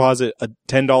 you're going to deposit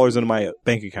 $10 into my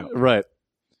bank account, right?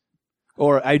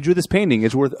 Or I drew this painting;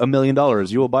 it's worth $1 million.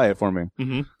 You will buy it for me.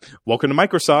 Mm-hmm. Welcome to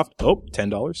Microsoft. Oh,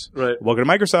 $10. Right. Welcome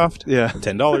to Microsoft. Yeah,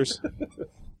 $10.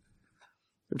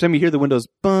 Every time you hear the Windows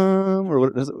boom, or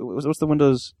what's the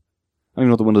Windows? I don't even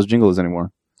know what the Windows jingle is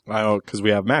anymore. I know, because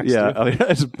we have Macs. Yeah,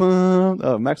 it's boom.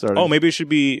 Oh, Macs are. Oh, maybe it should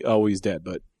be. Oh, he's dead,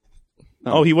 but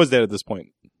he was dead at this point.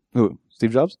 Who?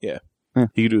 Steve Jobs? Yeah.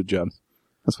 He could do the job.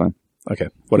 That's fine. Okay,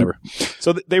 whatever.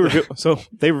 So they reveal.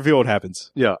 They reveal what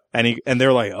happens. Yeah, and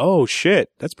they're like, "Oh shit,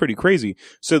 that's pretty crazy."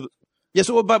 So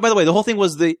So by the way, the whole thing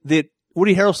was that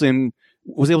Woody Harrelson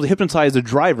was able to hypnotize the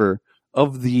driver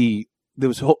of that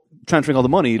was transferring all the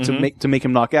money to make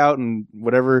him knock out and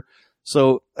whatever.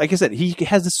 So, like I said, he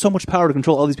has so much power to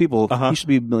control all these people. He should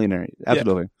be a millionaire.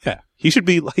 Absolutely. Yeah. He should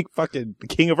be fucking the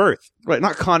king of Earth. Right.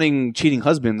 Not conning cheating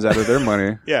husbands out of their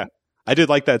money. Yeah. I did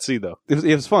like that scene, though. It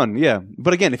was fun. Yeah.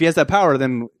 But again, if he has that power,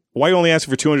 then why only ask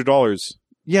for $200?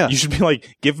 Yeah. You should be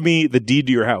give me the deed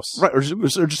to your house. Right. Or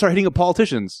just start hitting up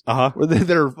politicians. Uh-huh. Or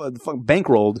they're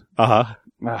bankrolled. Uh-huh.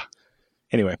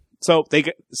 Anyway.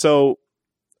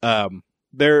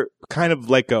 They're kind of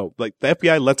let go. The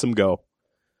FBI lets them go.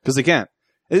 Because they can't.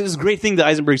 This is a great thing that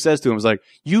Eisenberg says to him. It's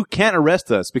you can't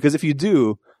arrest us, because if you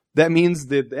do, that means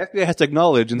that the FBI has to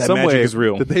acknowledge in that some way is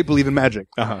real. that they believe in magic.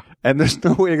 Uh-huh. And there's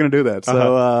no way you're going to do that.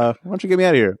 So why don't you get me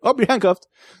out of here? Oh, you're handcuffed.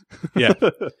 Yeah.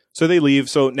 So they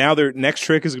leave. So now their next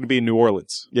trick is going to be in New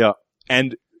Orleans. Yeah.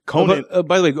 And Conan...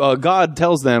 by the way, God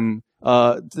tells them...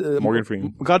 Morgan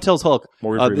Freeman. God tells Hulk,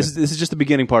 Morgan Freeman. this is just the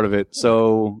beginning part of it,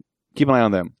 so keep an eye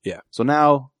on them. Yeah. So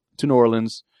now, to New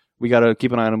Orleans, we got to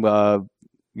keep an eye on them.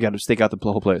 We got to stake out the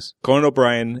whole place. Conan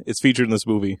O'Brien is featured in this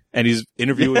movie, and he's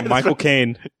interviewing Michael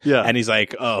Caine. Yeah. And he's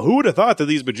like, who would have thought that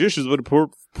these magicians would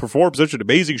perform such an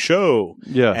amazing show?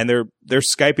 Yeah. And they're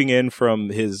Skyping in from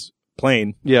his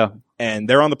plane. Yeah. And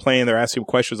they're on the plane. They're asking him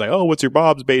questions like, "Oh, what's your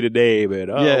Bob's beta name?" And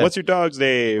what's your dog's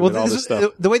name? Well, and all this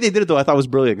stuff. The way they did it, though, I thought was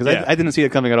brilliant because I didn't see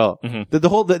it coming at all. Mm-hmm. The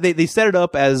whole they set it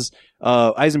up as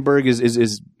Eisenberg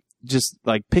is just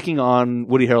like picking on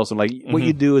Woody Harrelson. Like what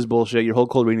you do is bullshit. Your whole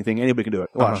cold reading thing. Anybody can do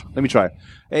it. Watch. Let me try.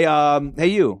 Hey,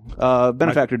 you,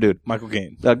 benefactor dude, Michael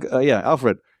Caine. Yeah,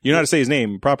 Alfred. You know how to say his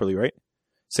name properly, right?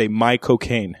 Say my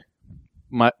cocaine.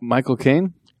 Michael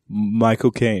Caine. Michael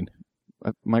Caine.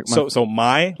 So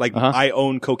my I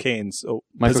own cocaine. So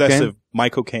Michael possessive. Caine? My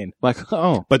cocaine.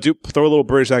 Oh, But throw a little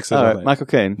British accent all on right, it. Michael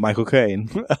Caine. Michael Caine.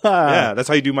 Yeah, that's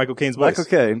how you do Michael Caine's voice. Michael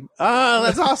Caine. Ah,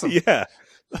 that's awesome. Yeah.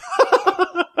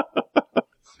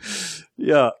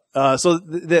 Yeah. So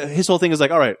his whole thing is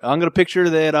like, all right, I'm gonna picture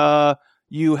that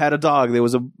you had a dog that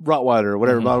was a Rottweiler or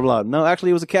whatever, blah blah blah. No, actually,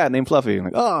 it was a cat named Fluffy. I'm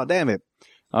like, oh, damn it.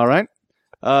 All right.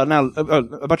 Now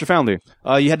about your family.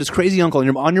 You had this crazy uncle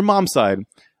on your mom's side.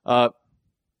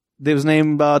 They was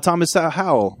named Thomas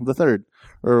Howell the Third,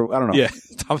 or I don't know. Yeah,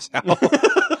 Thomas Howell.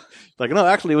 Like, no,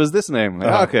 actually, it was this name.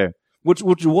 Like, okay, which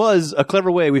was a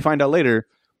clever way. We find out later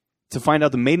to find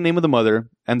out the maiden name of the mother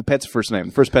and the pet's first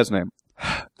pet's name.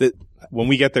 When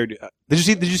we get there, Did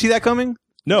you see that coming?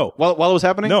 no, While it was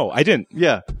happening? no, I didn't.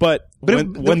 Yeah. But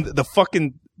when the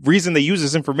fucking reason they use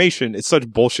this information, it's such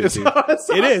bullshit, dude. It's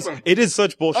awesome. It is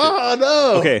such bullshit. Oh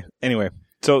no. Okay. Anyway,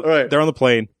 so right. they're on the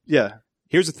plane. Yeah.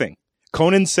 Here's the thing.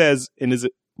 Conan says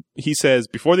he says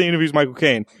before they interviews Michael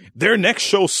Caine, their next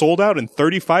show sold out in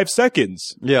 35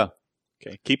 seconds. Yeah.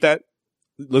 Okay. Keep that,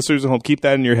 listeners at home, keep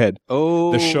that in your head.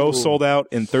 Oh. The show sold out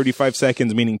in 35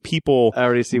 seconds, meaning people I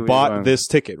already see what you're bought doing. this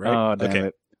ticket, right? Oh, damn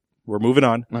it. We're moving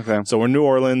on. Okay. So we're in New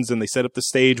Orleans, and they set up the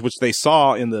stage, which they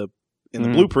saw in the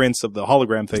blueprints of the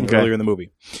hologram thing earlier in the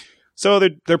movie. So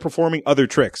they're performing other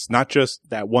tricks, not just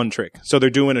that one trick. So they're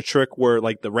doing a trick where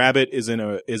like the rabbit is in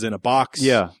a box.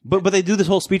 Yeah. But they do this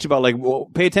whole speech about like, well,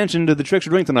 pay attention to the tricks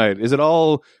you're doing tonight. Is it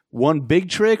all one big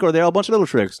trick or are they all a bunch of little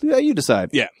tricks? Yeah, you decide.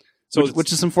 Yeah. So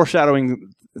which is some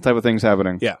foreshadowing type of things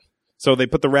happening. Yeah. So they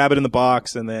put the rabbit in the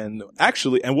box, and then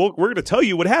we're going to tell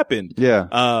you what happened.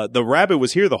 Yeah. The rabbit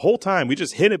was here the whole time. We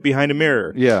just hid it behind a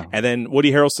mirror. Yeah. And then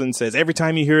Woody Harrelson says every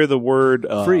time you hear the word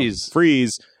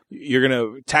freeze, you're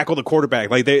gonna tackle the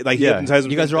quarterback. He hypnotizes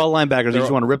them. You guys are all linebackers. You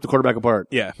just want to rip the quarterback apart.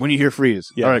 Yeah. When you hear freeze.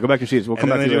 Yeah. All right, go back to your seats. We'll come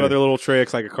back to they do later. other little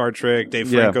tricks like a card trick.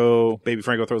 Baby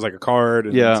Franco throws like a card,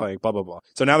 and it's like blah blah blah.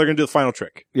 So now they're gonna do the final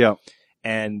trick. Yeah.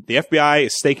 And the FBI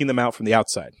is staking them out from the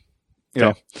outside.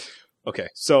 Yeah. Okay.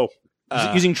 So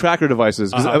using tracker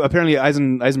devices. Because apparently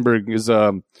Eisenberg is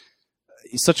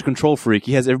he's such a control freak.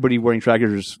 He has everybody wearing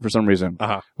trackers for some reason,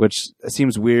 which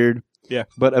seems weird. Yeah.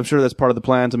 But I'm sure that's part of the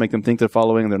plan to make them think they're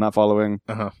following and they're not following.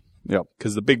 Yeah.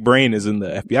 Because the big brain is in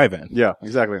the FBI van. Yeah,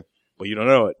 exactly. But you don't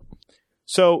know it.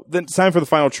 So then it's time for the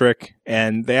final trick,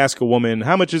 and they ask a woman,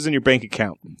 how much is in your bank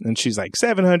account? And she's like,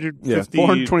 750.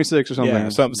 426 or something. Yeah,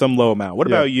 some low amount. What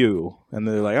about you? And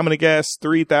they're like, I'm going to guess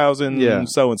 3,000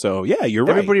 so-and-so. Yeah, you're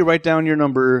right. Everybody write down your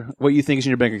number, what you think is in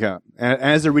your bank account. And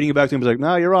as they're reading it back to him, he's like,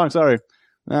 no, you're wrong, sorry.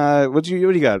 What do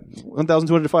you got?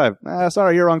 1,205.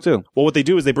 Sorry, you're wrong too. Well, what they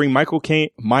do is they bring Michael Caine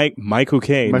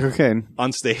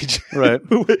on stage. Right.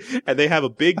 And they have a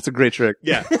big... That's a great trick.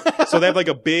 Yeah. So they have like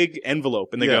a big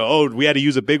envelope and they go, oh, we had to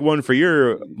use a big one for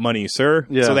your money, sir.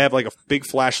 Yeah. So they have like a big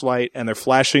flashlight and they're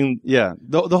flashing. Yeah.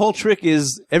 The whole trick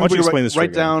is everybody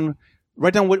write down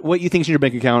what you think is in your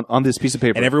bank account on this piece of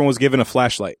paper. And everyone was given a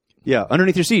flashlight. Yeah.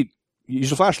 Underneath your seat.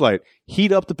 Use a flashlight.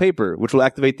 Heat up the paper, which will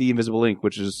activate the invisible ink,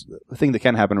 which is a thing that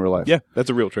can happen in real life. Yeah, that's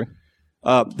a real trick.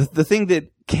 The thing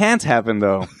that can't happen,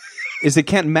 though, is they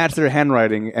can't match their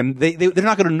handwriting, and they're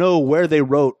not going to know where they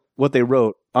wrote what they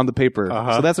wrote on the paper.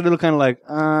 So that's a little kind of like,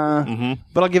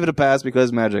 but I'll give it a pass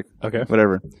because magic. Okay.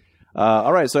 Whatever.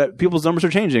 All right, so people's numbers are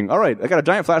changing. All right, I got a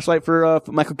giant flashlight for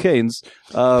Michael Caine's.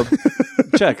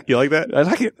 Check. You like that? I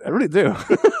like it. I really do. I'm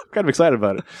kind of excited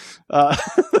about it.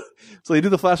 So they do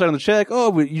the flashlight on the check.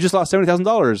 Oh, you just lost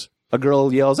 $70,000. A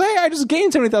girl yells, "Hey, I just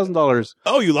gained $70,000."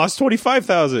 Oh, you lost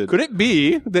 25,000. Could it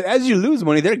be that as you lose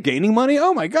money, they're gaining money?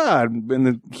 Oh my God! And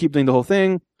they keep doing the whole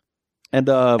thing. And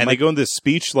they go into this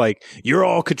speech like, "You're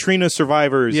all Katrina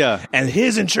survivors." Yeah. And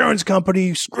his insurance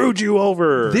company screwed you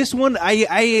over. This one,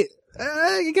 I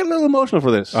you get a little emotional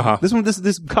for this.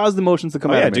 This caused emotions to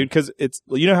come out. Yeah, dude, because it's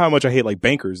how much I hate like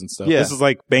bankers and stuff. Yeah. This is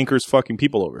like bankers fucking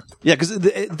people over. Yeah, because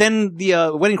then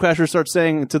the Wedding Crasher starts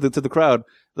saying to the crowd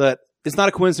that it's not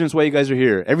a coincidence why you guys are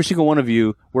here. Every single one of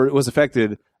you was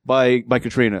affected by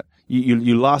Katrina.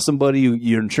 You lost somebody.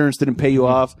 Your insurance didn't pay you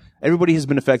off. Everybody has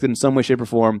been affected in some way, shape, or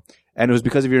form, and it was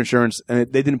because of your insurance,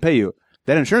 and they didn't pay you.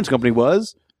 That insurance company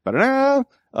was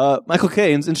Michael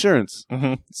Caine's insurance.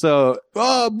 So,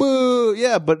 boo,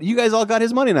 yeah, but you guys all got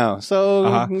his money now.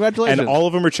 So, congratulations. And all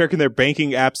of them are checking their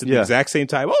banking apps at the exact same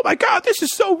time. Oh my God, this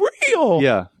is so real.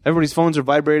 Yeah. Everybody's phones are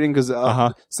vibrating because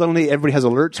suddenly everybody has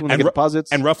alerts when they get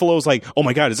deposits. And Ruffalo's like, oh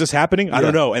my God, is this happening? I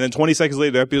don't know. And then 20 seconds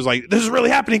later, the FBI's like, this is really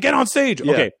happening. Get on stage.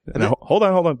 Yeah. Okay. Now, hold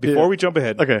on. Before we jump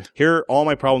ahead. Okay. Here are all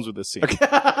my problems with this scene.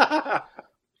 Okay.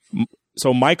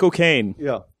 So Michael Caine.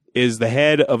 Yeah. Is the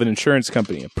head of an insurance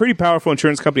company, a pretty powerful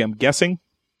insurance company, I'm guessing,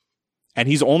 and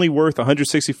he's only worth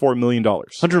 $164 million.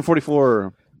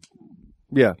 144.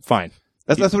 Yeah, fine.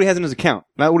 That's what he has in his account,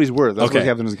 not what he's worth. That's what he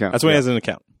has in his account. That's what he has in his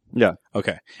account. Yeah.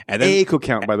 Okay. And then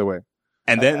account, by the way.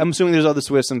 And then I'm assuming there's other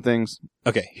Swiss and things.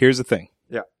 Okay. Here's the thing.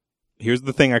 Yeah. Here's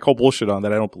the thing I call bullshit on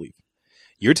that I don't believe.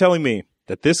 You're telling me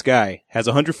that this guy has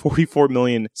 $144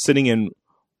 million sitting in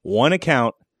one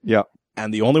account. Yeah.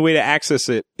 And the only way to access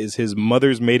it is his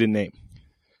mother's maiden name.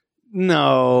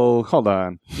 No, hold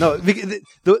on. No,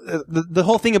 the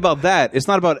whole thing about that, it's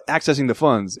not about accessing the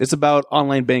funds. It's about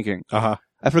online banking. I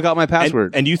forgot my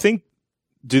password. And you think,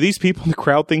 do these people in the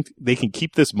crowd think they can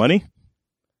keep this money?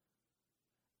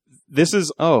 This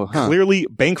is clearly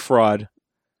bank fraud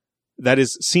that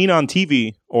is seen on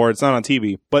TV, or it's not on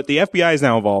TV, but the FBI is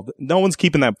now involved. No one's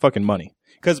keeping that fucking money.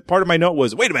 Because part of my note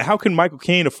was, wait a minute, how can Michael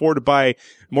Caine afford to buy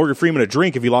Morgan Freeman a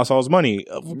drink if he lost all his money?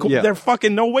 They're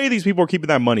fucking no way these people are keeping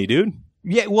that money, dude.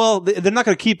 Yeah, well, they're not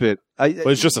going to keep it. But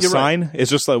it's just a sign. Right. It's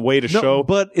just a way to show.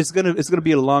 But it's gonna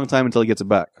be a long time until he gets it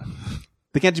back.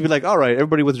 They can't just be like, all right,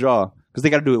 everybody withdraw, because they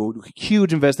got to do a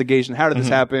huge investigation. How did this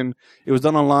happen? It was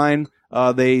done online.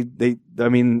 They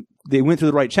went through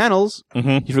the right channels.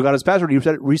 He forgot his password. He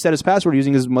reset his password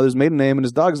using his mother's maiden name and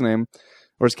his dog's name.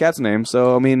 Or his cat's name.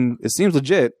 So, I mean, it seems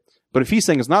legit. But if he's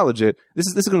saying it's not legit, this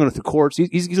is going to go through courts.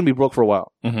 He's going to be broke for a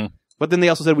while. But then they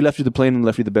also said, we left you the plane and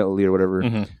left you the Bentley or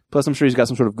whatever. Plus, I'm sure he's got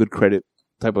some sort of good credit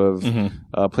type of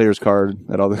player's card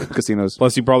at all the casinos.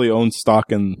 Plus, he probably owns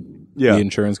stock in the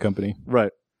insurance company.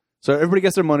 Right. So, everybody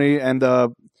gets their money, and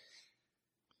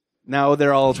now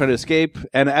they're all trying to escape.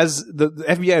 And as the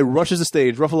FBI rushes the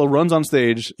stage, Ruffalo runs on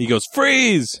stage. He goes,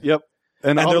 freeze! Yep.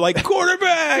 And they're like,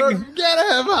 quarterback! Get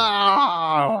him!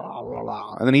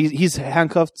 And then he's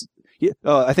handcuffed.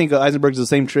 I think Eisenberg does the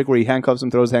same trick where he handcuffs him,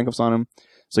 throws handcuffs on him.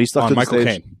 So he's stuck to the Michael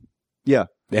stage. Caine. Yeah.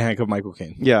 They handcuff Michael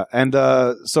Caine. Yeah. And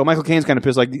so Michael Caine's kind of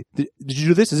pissed, like, did you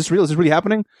do this? Is this real? Is this really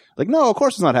happening? Like, no, of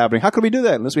course it's not happening. How could we do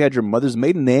that? Unless we had your mother's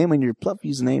maiden name and your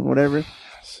Pluffy's name, whatever.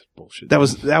 Bullshit. That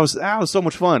was so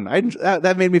much fun.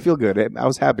 That made me feel good. I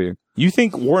was happy. You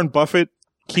think Warren Buffett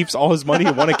keeps all his money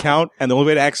in one account, and the only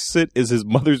way to access it is his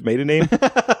mother's maiden name?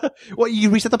 Well, you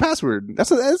reset the password.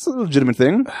 That's a legitimate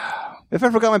thing. If I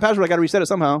forgot my password, I got to reset it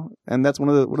somehow, and that's one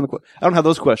of the. I don't have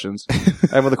those questions.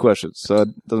 I have other questions, so it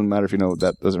doesn't matter if you know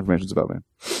what those information's about me.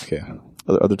 Okay,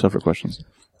 other tougher questions.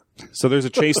 So there's a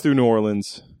chase through New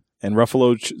Orleans, and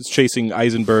Ruffalo is chasing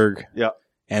Eisenberg. Yeah,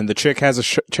 and the chick has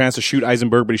a chance to shoot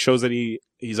Eisenberg, but he shows that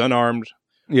he's unarmed.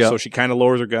 Yeah. So she kind of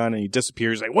lowers her gun and he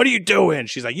disappears. Like, what are you doing?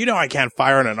 She's like, I can't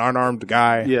fire on an unarmed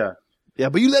guy. Yeah. Yeah,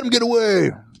 but you let him get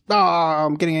away.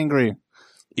 I'm getting angry.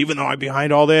 Even though I'm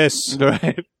behind all this.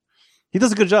 Right. He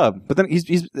does a good job. But then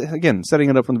he's again, setting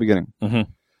it up from the beginning.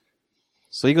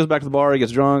 So he goes back to the bar. He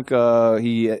gets drunk.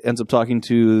 He ends up talking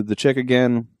to the chick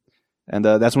again. And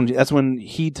that's when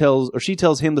she tells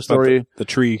him the story. The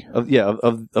tree. Of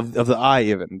the eye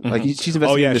even. Like she's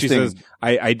investigating this thing. Says,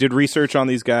 I did research on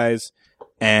these guys.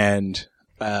 And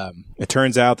it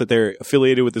turns out that they're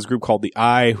affiliated with this group called the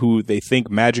Eye, who they think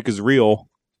magic is real.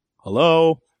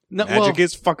 Hello, magic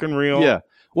is fucking real. Yeah.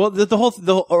 Well, the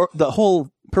whole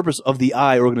purpose of the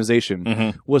Eye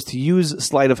organization was to use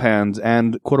sleight of hand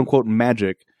and quote unquote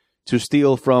magic to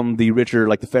steal from the richer,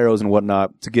 like the pharaohs and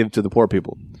whatnot, to give to the poor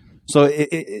people. So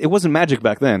it wasn't magic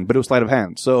back then, but it was sleight of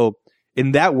hand. So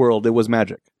in that world, it was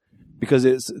magic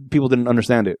because people didn't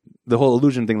understand it. The whole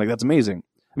illusion thing, like that's amazing.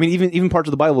 I mean, even parts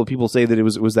of the Bible, people say that it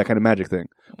was that kind of magic thing,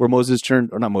 where Moses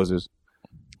turned, or not Moses,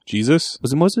 Jesus?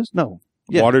 Was it Moses? No,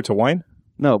 water to wine?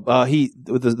 No, he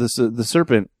with the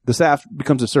serpent, the staff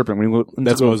becomes a serpent when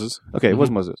that's Moses. Okay, it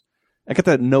was Moses. I got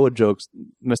that Noah jokes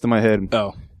messed in my head.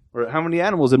 Oh, or how many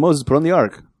animals did Moses put on the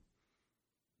ark?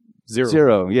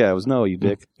 Zero. Yeah, it was Noah, you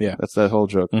dick. Yeah, that's that whole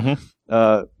joke.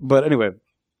 But anyway,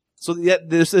 So yeah,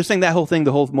 they're saying that whole thing,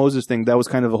 the whole Moses thing, that was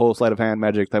kind of a whole sleight of hand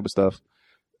magic type of stuff.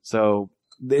 So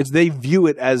they view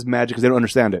it as magic because they don't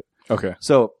understand it. Okay.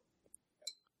 So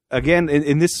again,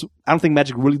 in this, I don't think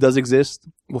magic really does exist.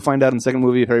 We'll find out in the second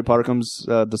movie if Harry Potter comes,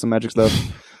 does some magic stuff.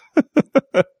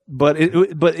 But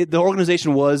the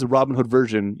organization was a Robin Hood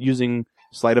version using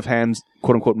sleight of hands,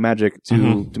 quote unquote, magic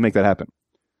to make that happen.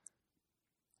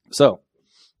 So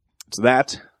it's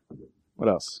that. What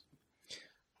else?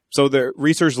 So the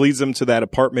research leads them to that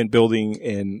apartment building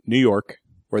in New York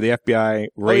where the FBI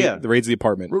raids the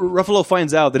apartment. Ruffalo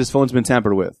finds out that his phone's been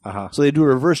tampered with. So they do a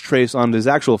reverse trace on his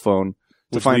actual phone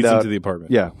to find out. Into the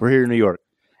apartment. Yeah, we're here in New York.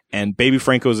 And Baby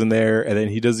Franco's in there, and then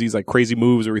he does these like crazy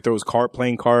moves where he throws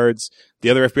playing cards. The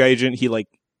other FBI agent, he like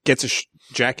gets a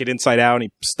jacket inside out and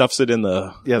he stuffs it in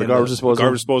the garbage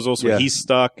disposal. So he's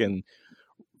stuck, and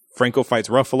Franco fights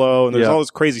Ruffalo, and there's all this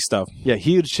crazy stuff. Yeah,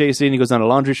 huge chase scene. He goes down a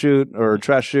laundry chute or a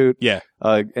trash chute. Yeah,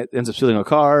 ends up stealing a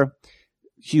car.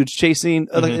 Huge chase scene.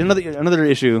 Another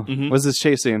issue was this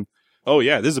chase scene. Oh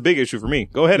yeah, this is a big issue for me.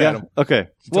 Go ahead, Adam. Okay,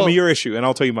 tell me your issue, and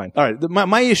I'll tell you mine. All right,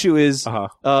 my issue is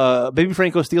Baby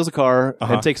Franco steals a car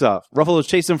and takes off. Ruffalo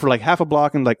chases him for like half a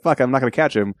block and like, fuck, I'm not going to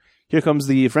catch him. Here comes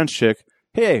the French chick.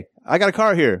 Hey, I got a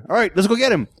car here. All right, let's go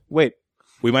get him. Wait.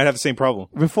 We might have the same problem.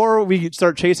 Before we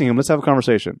start chasing him, let's have a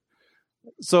conversation.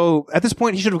 So at this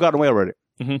point, he should have gotten away already.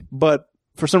 But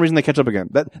for some reason, they catch up again.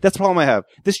 That's the problem I have.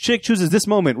 This chick chooses this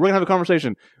moment. We're going to have a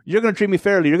conversation. You're going to treat me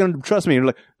fairly. You're going to trust me. You're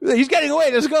like, he's getting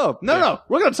away. Let's go. No.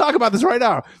 We're going to talk about this right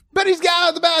now. But he's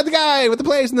got the bad guy with the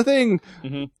place and the thing.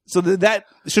 So that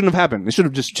shouldn't have happened. They should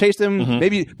have just chased him.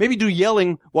 Maybe do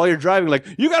yelling while you're driving. Like,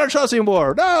 you got to trust him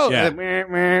more. No.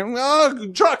 Oh,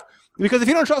 truck. Because if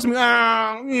you don't trust me,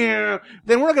 then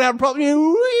we're going to have a problem.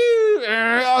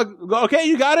 Okay,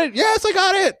 you got it? Yes, I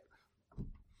got it.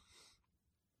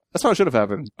 That's how it should have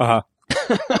happened.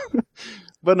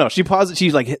 But no, she pauses.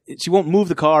 She's like, she won't move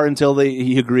the car until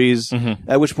he agrees,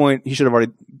 at which point he should have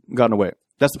already gotten away.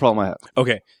 That's the problem I have.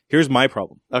 Okay, here's my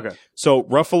problem. Okay. So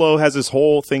Ruffalo has this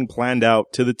whole thing planned out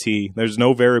to the T. There's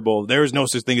no variable. There is no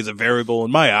such thing as a variable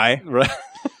in my eye. Right.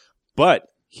 But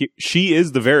she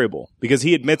is the variable because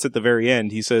he admits at the very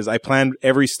end, he says, I planned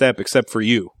every step except for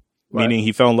you. Right. Meaning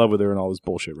he fell in love with her and all this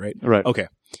bullshit, right? Right. Okay.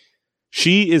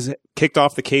 She is kicked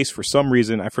off the case for some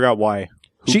reason. I forgot why.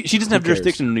 She doesn't have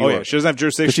jurisdiction in New York. Oh, yeah. She doesn't have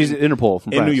jurisdiction. She's Interpol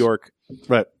from France. In New York.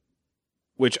 Right.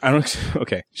 Which I don't...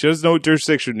 Okay. She has no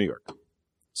jurisdiction in New York.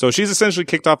 So she's essentially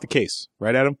kicked off the case.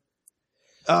 Right, Adam?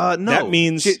 No. That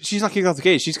means... She's not kicked off the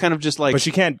case. She's kind of just like... But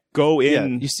she can't go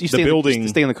in the building...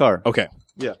 stay in the car. Okay.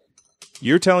 Yeah.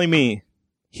 You're telling me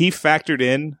he factored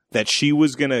in that she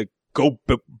was going to go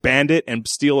bandit and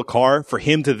steal a car for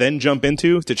him to then jump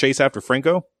into to chase after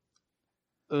Franco?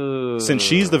 Since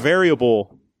she's the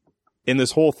variable in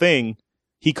this whole thing,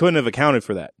 he couldn't have accounted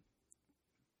for that.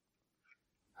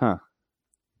 Huh.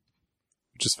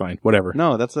 Which is fine. Whatever.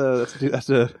 No, that's a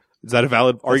Is that a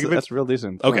valid argument? That's real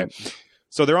decent. Okay.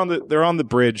 So they're on the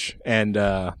bridge and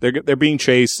they're being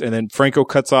chased, and then Franco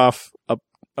cuts off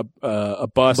a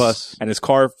bus and his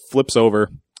car flips over.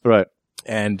 Right.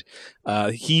 And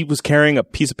he was carrying a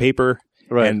piece of paper.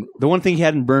 Right. And the one thing he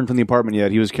hadn't burned from the apartment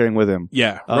yet, he was carrying with him.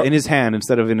 Yeah. In his hand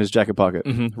instead of in his jacket pocket.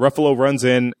 Ruffalo runs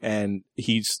in and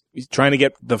he's trying to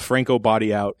get the Franco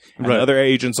body out. And the other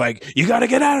agent's like, you got to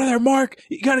get out of there, Mark.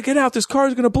 You got to get out. This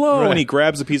car's going to blow. And he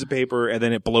grabs a piece of paper and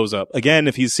then it blows up. Again,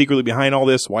 if he's secretly behind all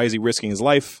this, why is he risking his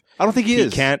life? I don't think he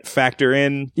is. He can't factor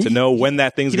in to know when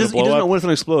that thing's going to blow up. He doesn't know when it's going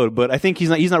to explode, but I think he's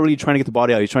not really trying to get the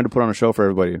body out. He's trying to put on a show for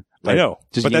everybody. I know.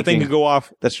 But that thing could go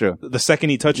off. That's true. The second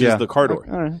he touches the car door.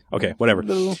 All right. Okay, whatever.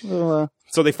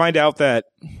 So they find out that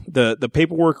the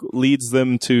paperwork leads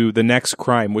them to the next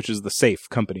crime, which is the safe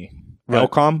company. Right.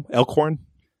 Elkhorn?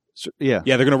 Yeah.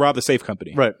 Yeah, they're going to rob the safe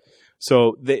company. Right.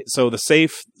 So they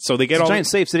get a giant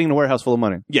safe sitting in a warehouse full of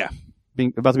money. Yeah.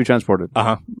 About to be transported.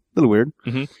 A little weird.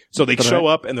 So they show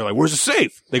up and they're like, where's the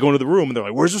safe? They go into the room and they're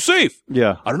like, where's the safe?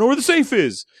 Yeah. I don't know where the safe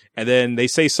is. And then they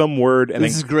say some word and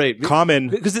this is great. Common.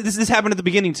 Because this happened at the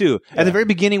beginning too. At the very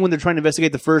beginning when they're trying to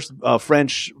investigate the first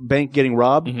French bank getting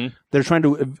robbed, they're trying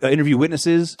to interview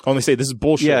witnesses. Oh, and they say, this is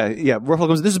bullshit. Yeah. Ruffalo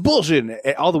goes, this is bullshit.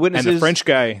 And all the witnesses. And the French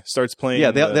guy starts playing.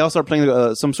 Yeah, they all start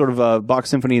playing some sort of Bach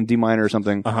symphony in D minor or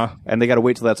something. And they got to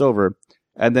wait till that's over.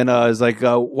 And then it's like,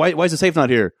 why is the safe not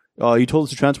here? Oh, you told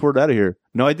us to transport it out of here.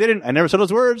 No, I didn't. I never said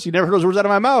those words. You never heard those words out of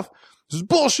my mouth. This is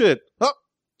bullshit. Oh.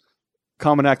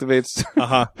 Common activates.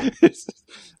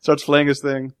 Starts playing his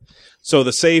thing. So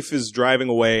the safe is driving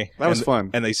away. That was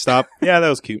fun. And they stop. Yeah, that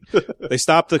was cute. They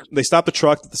stop the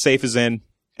truck that the safe is in,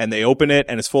 and they open it,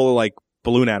 and it's full of like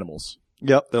balloon animals.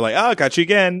 Yep. They're like, oh, got you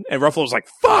again. And Ruffalo's like,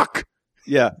 fuck.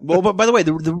 Yeah. Well, but by the way,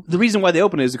 the reason why they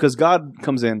open it is because God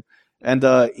comes in and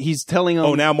he's telling them.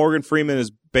 Oh, now Morgan Freeman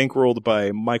is bankrolled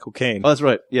by Michael Caine. Oh, that's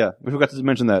right. Yeah, we forgot to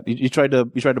mention that. He tried to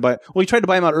buy. Well, he tried to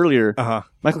buy him out earlier.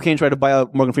 Michael Caine tried to buy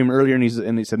out Morgan Freeman earlier, and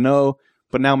he said no.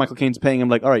 But now Michael Caine's paying him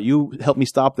like, all right, you help me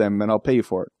stop them, and I'll pay you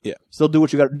for it. Yeah. Still do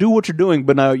what you got. Do what you're doing,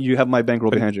 but now you have my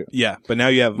bankroll behind you. Yeah, but now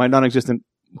you have my non-existent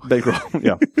bankroll.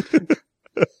 Yeah.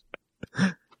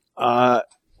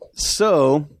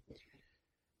 So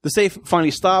the safe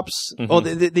finally stops. Mm-hmm. Oh,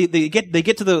 they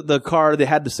get to the car. They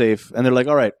had the safe, and they're like,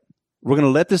 all right, we're gonna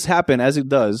let this happen as it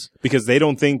does because they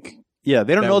don't think. Yeah,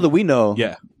 they don't know that we know.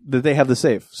 Yeah. That they have the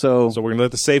safe. So we're gonna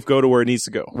let the safe go to where it needs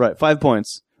to go. Right. 5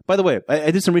 points. By the way,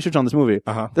 I did some research on this movie.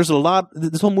 There's a lot.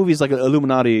 This whole movie is like an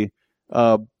Illuminati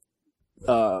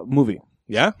movie.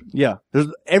 Yeah? Yeah. There's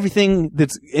everything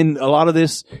that's in a lot of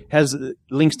this has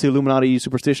links to Illuminati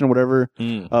superstition or whatever.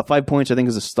 5 points, I think,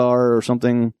 is a star or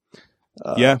something.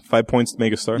 5 points to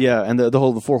make a star. Yeah, and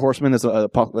the Four Horsemen, that's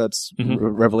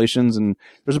Revelations, and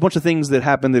there's a bunch of things that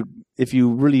happen that if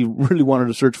you really, really wanted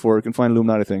to search for, you can find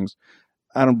Illuminati things.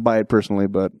 I don't buy it personally,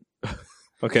 but...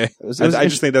 Okay. I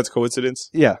just think that's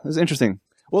coincidence. Yeah, it's interesting.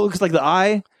 Well, because like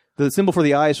the symbol for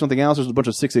the eye is something else. There's a bunch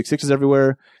of 666s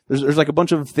everywhere. There's like a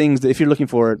bunch of things that if you're looking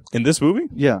for it in this movie,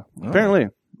 apparently,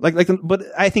 but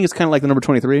I think it's kind of like the number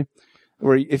 23,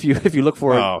 where if you look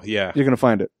for it, you're gonna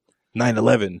find it.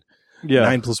 9/11. Yeah,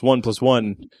 9 + 1 +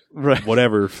 1. Right.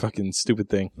 Whatever fucking stupid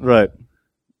thing. Right.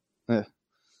 Yeah.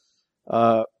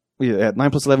 9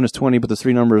 + 11 is 20, but there's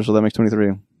 3 numbers, so that makes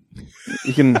 23.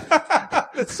 You can.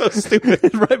 That's so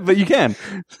stupid. Right, but you can.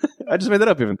 I just made that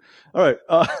up even. All right.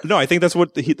 No, I think that's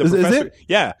what the professor... Is it?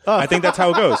 Yeah, I think that's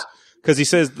how it goes. Because he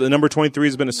says the number 23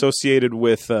 has been associated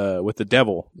with the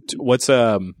devil. What's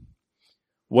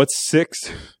 6?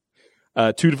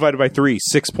 2 divided by 3,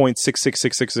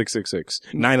 6.66666666.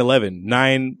 9/11.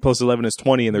 9 + 11 is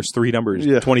 20, and there's 3 numbers.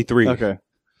 Yeah. 23. Okay.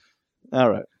 All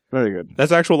right. Very good. That's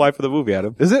the actual life of the movie,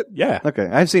 Adam. Is it? Yeah. Okay.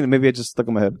 I've seen it. Maybe I just stuck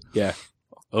in my head. Yeah.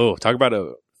 Oh, talk about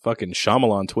a fucking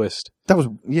Shyamalan twist. That was,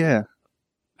 yeah.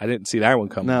 I didn't see that one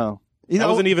coming. No. That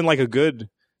wasn't even like a good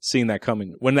seeing that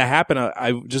coming. When that happened,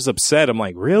 I was just upset. I'm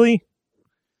like, really?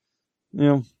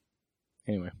 Yeah.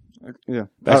 Anyway. Yeah.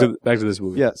 Back to this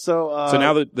movie. Yeah. So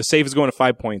now the save is going to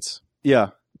 5 points.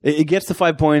 Yeah. It gets to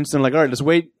 5 points and like, all right, let's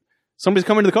wait. Somebody's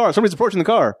coming to the car. Somebody's approaching the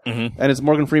car. Mm-hmm. And it's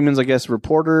Morgan Freeman's, I guess,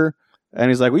 reporter. And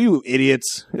he's like, well, you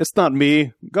idiots. It's not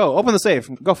me. Go. Open the safe.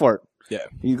 Go for it. Yeah.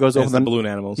 He goes over the balloon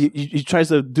animals. He tries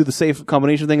to do the safe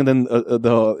combination thing, and then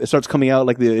it starts coming out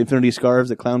like the infinity scarves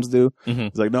that clowns do. Mm-hmm.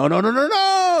 He's like, no.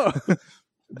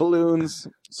 Balloons.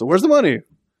 So where's the money?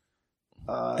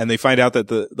 And they find out that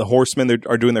the horsemen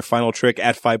are doing their final trick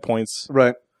at 5 points.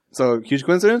 Right. So huge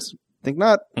coincidence? Think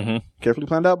not. Mm-hmm. Carefully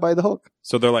planned out by the Hulk.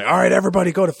 So they're like, all right,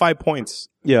 everybody go to 5 points.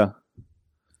 Yeah.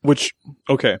 Which,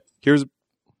 okay,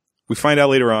 we find out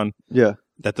later on. Yeah.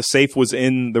 That the safe was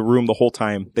in the room the whole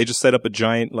time. They just set up a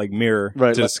giant like mirror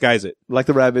to disguise it. Like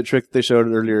the rabbit trick they showed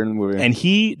earlier in the movie. And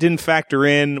he didn't factor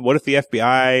in, what if the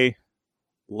FBI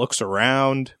looks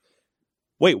around?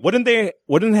 Wait, wouldn't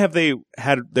have they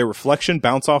had their reflection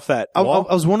bounce off that wall?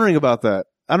 I was wondering about that.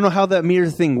 I don't know how that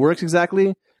mirror thing works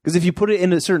exactly. Because if you put it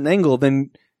in a certain angle, then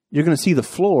you're going to see the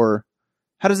floor.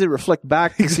 How does it reflect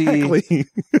back to exactly. see?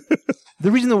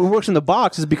 The reason that it works in the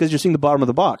box is because you're seeing the bottom of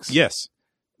the box. Yes.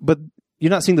 But you're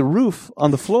not seeing the roof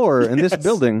on the floor in this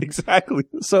building. Exactly.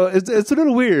 So it's a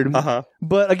little weird. Uh-huh.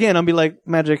 But again, I'll be like,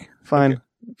 magic, fine, okay.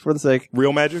 For the sake.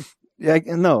 Real magic? Yeah,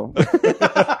 no.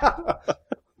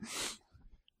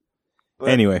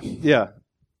 Anyway. Yeah.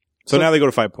 So now they go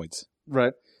to 5 points.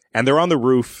 Right. And they're on the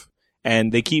roof,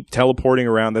 and they keep teleporting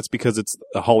around. That's because it's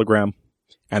a hologram.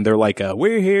 And they're like,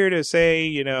 we're here to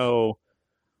say,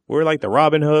 we're like the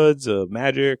Robin Hoods of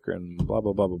magic and blah,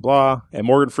 blah, blah, blah, blah. And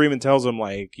Morgan Freeman tells them,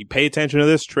 like, you pay attention to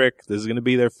this trick. This is going to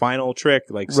be their final trick.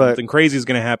 Like, something crazy is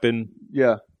going to happen.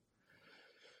 Yeah.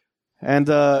 And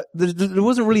there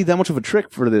wasn't really that much of a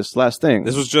trick for this last thing.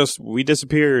 This was just, we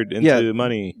disappeared into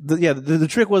money. The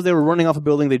trick was they were running off a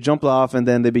building, they jumped off, and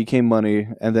then they became money,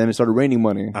 and then it started raining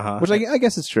money. Uh-huh. Which I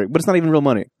guess is a trick, but it's not even real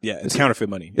money. Yeah, it's counterfeit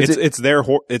money. It's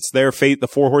their fate. The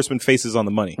Four Horsemen faces on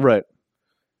the money. Right.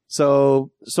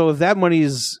 So if that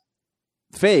money's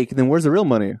fake, then where's the real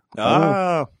money?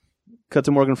 Ah. Cut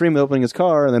to Morgan Freeman opening his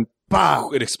car, and then pow!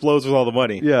 It explodes with all the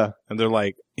money. Yeah. And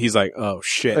he's like, oh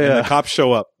shit. Yeah. And the cops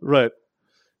show up. Right.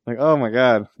 Like, oh my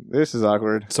God, this is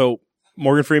awkward. So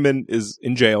Morgan Freeman is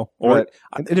in jail. Right.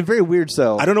 In a very weird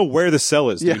cell. I don't know where the cell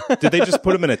is, dude. Yeah. Did they just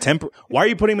put him in a why are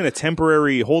you putting him in a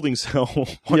temporary holding cell?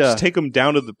 Why don't you just take him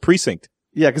down to the precinct?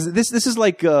 Yeah, because this is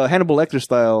like Hannibal Lecter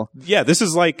style. Yeah, this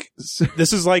is like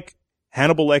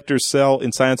Hannibal Lecter's cell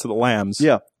in Silence of the Lambs.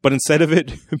 Yeah. But instead of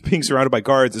it being surrounded by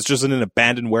guards, it's just in an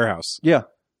abandoned warehouse. Yeah.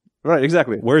 Right,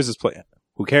 exactly. Where is this place?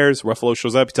 Who cares? Ruffalo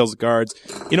shows up. He tells the guards,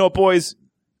 you know what, boys?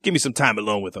 Give me some time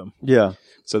alone with him. Yeah.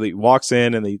 So he walks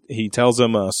in and he tells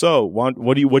them,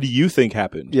 what do you think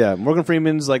happened? Yeah. Morgan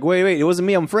Freeman's like, wait, it wasn't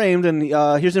me. I'm framed. And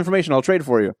here's information. I'll trade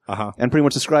for you. Uh-huh. And pretty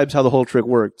much describes how the whole trick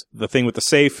worked. The thing with the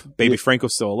safe, Baby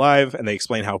Franco's still alive. And they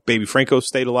explain how Baby Franco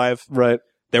stayed alive. Right.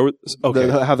 There was, okay.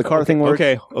 How the car thing worked.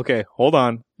 Okay. Hold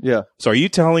on. Yeah. So are you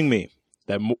telling me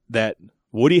that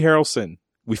Woody Harrelson,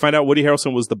 we find out Woody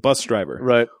Harrelson was the bus driver.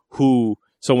 Right.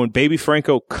 So when Baby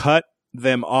Franco cut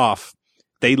them off,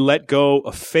 they let go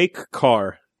a fake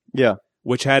car. Yeah.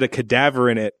 Which had a cadaver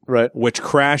in it. Right. Which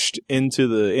crashed into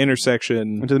the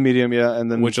intersection. Into the medium, yeah.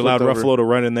 And then which allowed Ruffalo to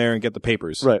run in there and get the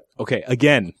papers. Right. Okay.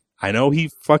 Again, I know he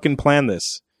fucking planned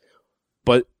this,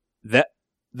 but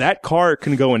that car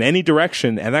can go in any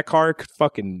direction and that car could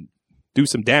fucking do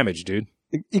some damage, dude.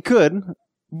 It could.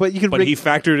 But you could. But he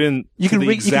factored in. You can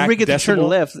rig it to turn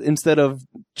left instead of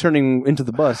turning into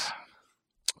the bus.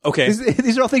 Okay.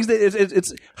 These are all things that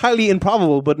it's highly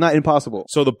improbable, but not impossible.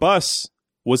 So the bus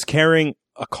was carrying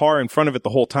a car in front of it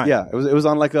the whole time. Yeah, it was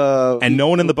on like a. And no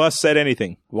one in the bus said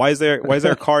anything. Why is there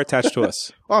a car attached to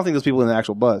us? Well, I don't think there's people in the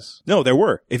actual bus. No, there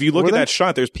were. If you look at that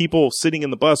shot, there's people sitting in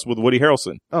the bus with Woody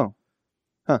Harrelson. Oh,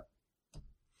 huh.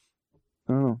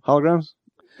 I don't know. Holograms.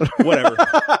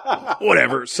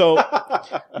 Whatever. So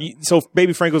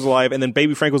Baby Franco's alive, and then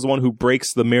Baby Franco's the one who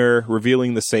breaks the mirror,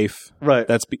 revealing the safe. Right.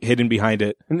 That's hidden behind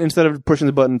it. And instead of pushing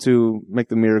the button to make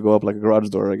the mirror go up like a garage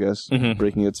door, I guess,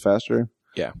 breaking it's faster.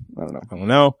 Yeah. I don't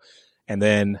know. And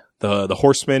then the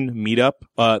horsemen meet up.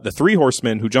 The three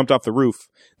horsemen who jumped off the roof,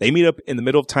 they meet up in the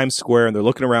middle of Times Square, and they're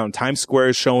looking around. Times Square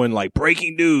is showing like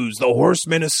breaking news: the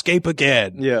horsemen escape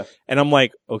again. Yeah. And I'm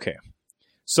like, okay.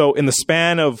 So in the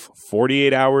span of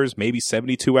 48 hours, maybe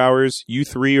 72 hours, you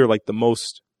three are like the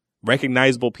most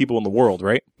recognizable people in the world,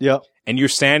 right? Yeah. And you're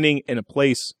standing in a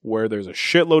place where there's a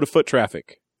shitload of foot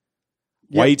traffic.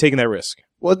 Why are you taking that risk?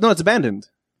 Well, no, it's abandoned.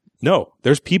 No,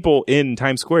 there's people in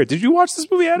Times Square. Did you watch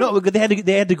this movie, Adam? No, they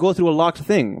had to go through a locked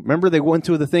thing. Remember, they went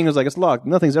to the thing. It was like, it's locked.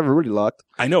 Nothing's ever really locked.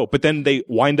 I know, but then they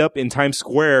wind up in Times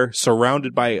Square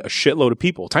surrounded by a shitload of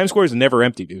people. Times Square is never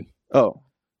empty, dude. Oh.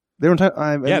 They're in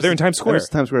they're in Times Square.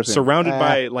 Times Square surrounded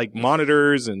by like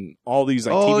monitors and all these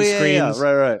like TV screens.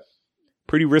 Yeah, right.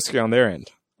 Pretty risky on their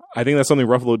end. I think that's something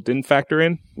Ruffalo didn't factor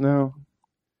in. No.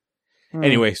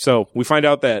 Anyway, so we find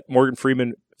out that Morgan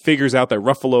Freeman figures out that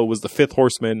Ruffalo was the fifth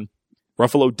horseman.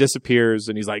 Ruffalo disappears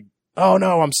and he's like, "Oh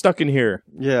no, I'm stuck in here."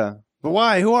 Yeah. But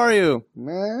why? Who are you?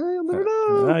 You'll never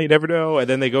know. You never know. And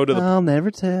then they go to the. I'll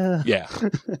never tell. Yeah.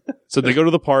 So they go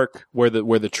to the park where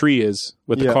the tree is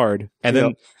with the card, and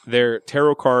then their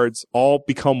tarot cards all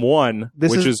become one,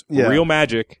 which is real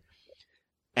magic.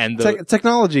 And the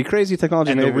technology, crazy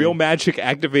technology, and maybe. The real magic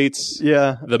activates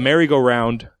the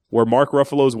merry-go-round where Mark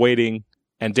Ruffalo's waiting,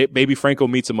 and Baby Franco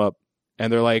meets him up,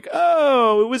 and they're like,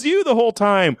 "Oh, it was you the whole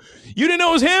time. You didn't know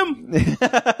it was him.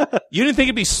 You didn't think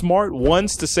it'd be smart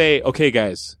once to say, okay,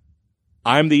 guys,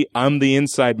 I'm the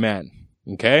inside man.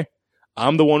 Okay,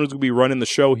 I'm the one who's gonna be running the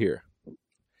show here.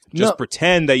 Just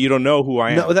pretend that you don't know who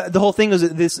I am." No, the whole thing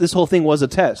is this whole thing was a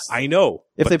test. I know.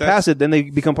 If they pass it, then they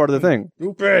become part of the thing.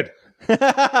 Stupid.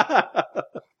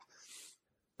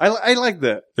 I like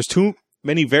that. There's too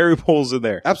many variables in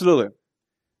there. Absolutely.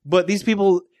 But these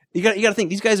people, you got to think,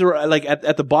 these guys are like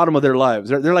at the bottom of their lives.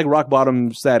 They're like rock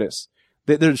bottom status.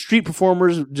 They're street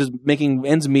performers just making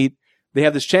ends meet. They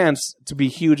have this chance to be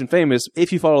huge and famous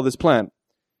if you follow this plan.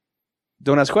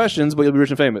 Don't ask questions, but you'll be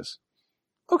rich and famous.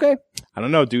 Okay. I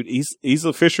don't know, dude.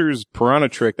 Isla Fisher's piranha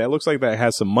trick, that looks like that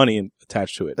has some money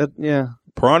attached to it. Yeah.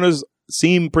 Piranhas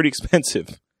seem pretty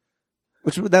expensive.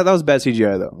 Which that was bad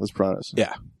CGI though. Those piranhas.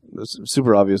 Yeah. It was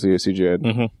super obviously CGI.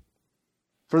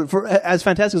 Mm-hmm. For as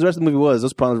fantastic as the rest of the movie was,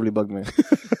 those piranhas really bugged me.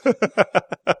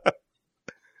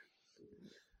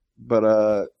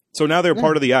 But so now they're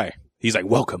part of the Eye. He's like,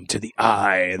 "Welcome to the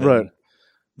Eye." And then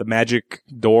the magic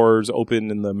doors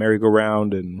open in the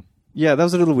merry-go-round, and yeah, that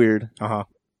was a little weird.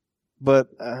 But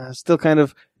still kind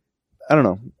of, I don't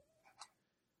know.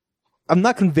 I'm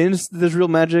not convinced there's real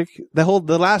magic. The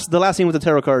last scene with the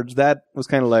tarot cards, that was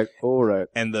kind of like, all right.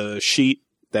 And the sheet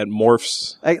that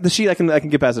morphs. The sheet, I can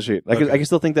get past the sheet. I can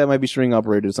still think that might be string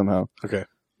operated somehow. Okay.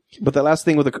 But the last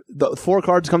thing with the four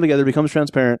cards come together, becomes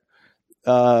transparent.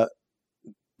 I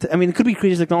mean, it could be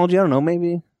crazy technology. I don't know.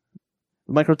 Maybe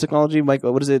microtechnology.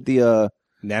 What is it? The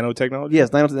nanotechnology.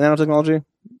 Yes, nanotechnology.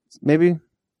 Maybe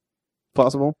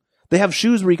possible. They have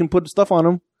shoes where you can put stuff on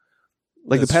them.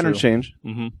 Like the patterns change.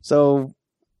 Mm-hmm. So,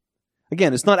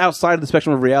 again, it's not outside of the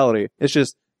spectrum of reality. It's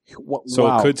just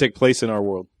So it could take place in our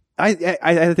world.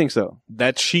 I think so.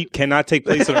 That sheet cannot take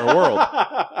place in our world.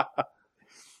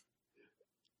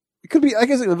 It could be, I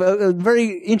guess, a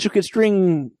very intricate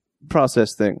string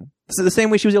process thing. It's the same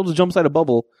way she was able to jump inside a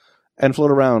bubble and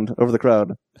float around over the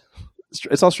crowd.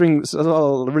 It's all string. It's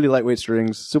all really lightweight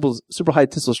strings, super high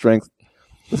tensile strength.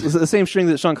 It's the same string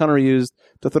that Sean Connery used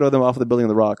to throw them off of the building of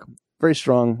the Rock. Very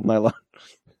strong nylon.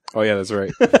 Oh yeah, that's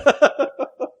right.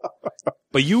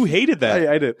 But you hated that.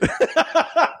 I did.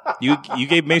 You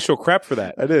gave Maestro crap for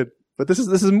that. I did. But this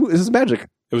is magic.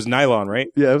 It was nylon, right?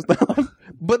 Yeah, it was nylon.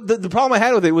 But the problem I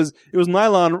had with it was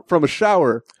nylon from a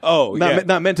shower. Oh,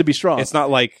 not meant to be strong. It's not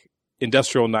like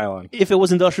industrial nylon. If it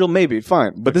was industrial, maybe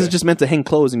fine. But this is just meant to hang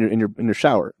clothes in your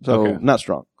shower, so not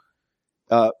strong.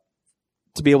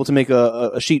 To be able to make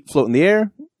a sheet float in the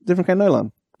air, different kind of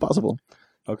nylon, possible.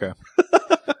 Okay.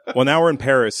 Well, now we're in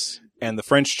Paris, and the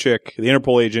French chick, the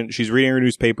Interpol agent, she's reading her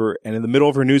newspaper, and in the middle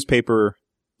of her newspaper,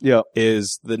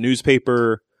 is the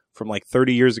newspaper from like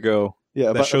 30 years ago.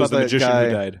 Yeah, that shows the magician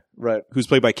who died, right? Who's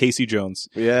played by Casey Jones.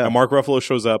 Yeah, and Mark Ruffalo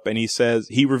shows up, and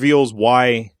he reveals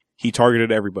why he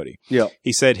targeted everybody. Yeah,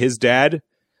 he said his dad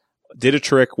did a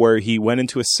trick where he went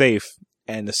into a safe,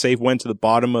 and the safe went to the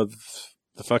bottom of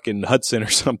the fucking Hudson or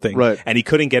something, right? And he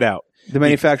couldn't get out. The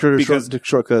manufacturer took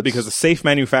shortcuts because the safe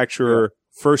manufacturer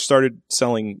first started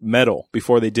selling metal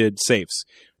before they did safes.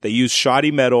 They used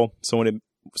shoddy metal, so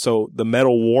the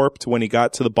metal warped when he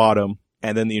got to the bottom,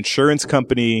 and then the insurance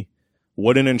company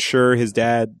wouldn't insure his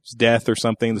dad's death or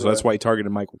something, so that's why he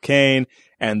targeted Michael Caine.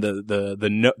 And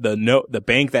the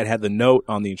bank that had the note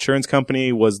on the insurance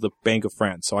company was the Bank of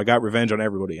France. So I got revenge on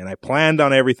everybody, and I planned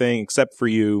on everything except for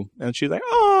you. And she's like,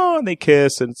 oh, and they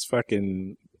kiss, and it's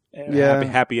fucking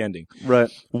happy ending.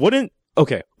 Right? Wouldn't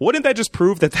that just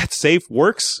prove that safe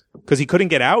works because he couldn't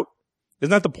get out?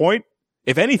 Isn't that the point?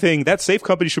 If anything, that safe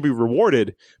company should be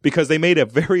rewarded because they made a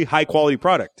very high quality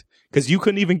product. Because you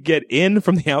couldn't even get in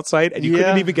from the outside, and you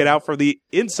couldn't even get out from the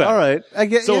inside. All right, I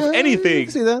get. So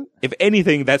if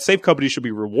anything, that safe company should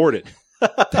be rewarded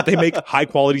that they make high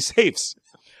quality safes.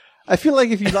 I feel like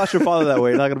if you lost your father that way,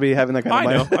 you're not going to be having that kind of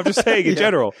money. I know. I'm just saying in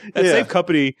general, that safe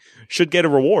company should get a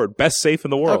reward. Best safe in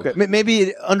the world. Okay,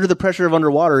 maybe under the pressure of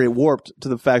underwater, it warped to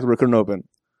the fact that it couldn't open.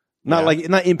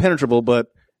 Not impenetrable, but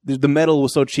the metal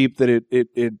was so cheap that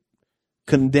it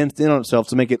condensed in on itself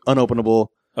to make it unopenable.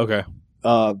 Okay.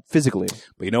 Physically.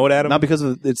 But you know what, Adam? Not because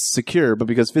it's secure, but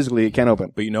because physically it can't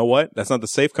open. But you know what? That's not the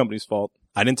safe company's fault.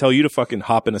 I didn't tell you to fucking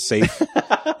hop in a safe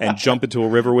and jump into a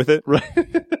river with it.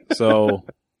 Right. So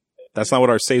that's not what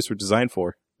our safes were designed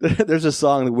for. There's a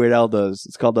song that Weird Al does.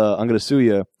 It's called I'm Gonna Sue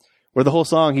Ya, where the whole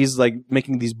song he's like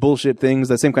making these bullshit things,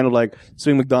 that same kind of like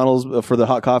suing McDonald's for the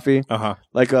hot coffee. Uh-huh.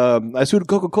 Like, I sued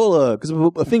Coca-Cola because I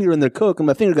put a finger in their Coke and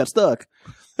my finger got stuck.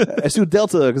 I sued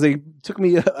Delta because they took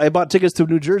me. I bought tickets to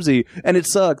New Jersey and it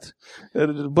sucked.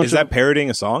 Is that parroting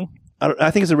a song?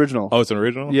 I think it's original. Oh, it's an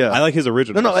original. Yeah, I like his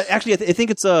original. No, actually, I think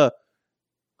it's Rage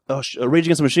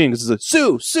Against the Machine because it's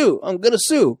sue. I'm gonna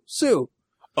sue.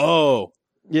 Oh,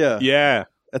 yeah.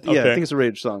 I think it's a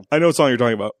Rage song. I know what song you're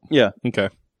talking about. Yeah. Okay.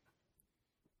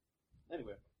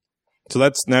 Anyway, so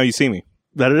that's Now You See Me.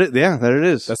 That it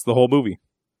is. That's the whole movie.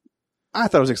 I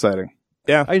thought it was exciting.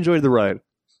 Yeah, I enjoyed the ride.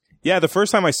 Yeah, the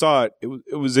first time I saw it,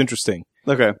 it was interesting.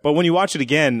 Okay. But when you watch it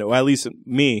again, or at least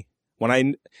me,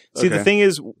 the thing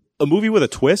is, a movie with a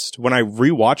twist, when I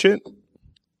rewatch it,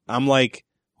 I'm like,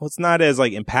 well, it's not as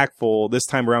like impactful this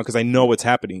time around because I know what's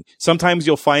happening. Sometimes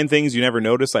you'll find things you never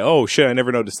noticed, like, oh shit, I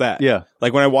never noticed that. Yeah.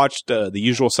 Like when I watched The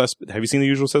Usual Suspects. Have you seen The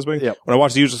Usual Suspects? Yeah. When I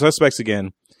watched The Usual Suspects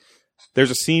again, there's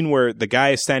a scene where the guy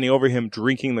is standing over him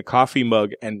drinking the coffee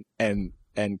mug and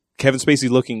Kevin Spacey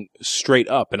looking straight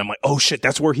up. And I'm like, oh shit,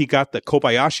 that's where he got the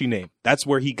Kobayashi name. That's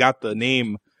where he got the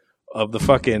name of the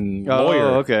fucking lawyer.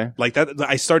 Oh, okay. Like that,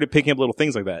 I started picking up little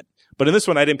things like that. But in this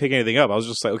one, I didn't pick anything up. I was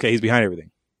just like, okay, he's behind everything.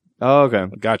 Oh, okay.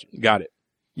 Got it.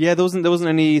 Yeah, there wasn't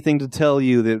anything to tell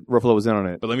you that Ruffalo was in on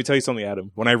it. But let me tell you something,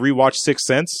 Adam. When I rewatched Sixth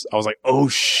Sense, I was like, oh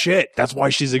shit, that's why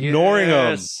she's ignoring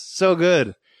him. So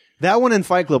good. That one in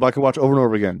Fight Club I could watch over and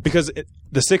over again. Because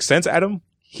The Sixth Sense, Adam,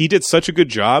 he did such a good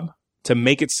job to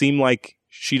make it seem like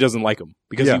she doesn't like him.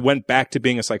 Because he went back to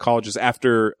being a psychologist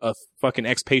after a fucking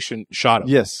ex-patient shot him.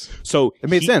 Yes. So it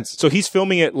made sense. So he's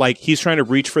filming it like he's trying to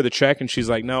reach for the check and she's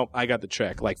like, no, I got the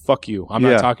check. Like, fuck you. I'm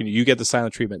not talking to you. You get the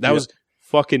silent treatment. That was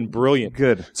fucking brilliant.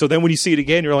 Good. So then when you see it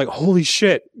again, you're like, holy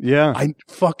shit. Yeah.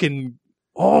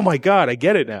 Oh my God, I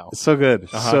get it now. It's so good.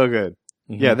 Uh-huh. So good.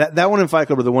 Mm-hmm. Yeah, that one in Fight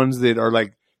Club are the ones that are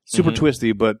like super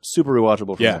twisty, but super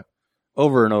rewatchable for me.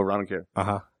 Over and over. I don't care.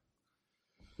 Uh-huh.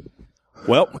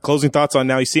 Well, closing thoughts on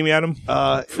Now You See Me, Adam?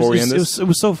 Before we end this? It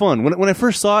was so fun. When I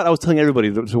first saw it, I was telling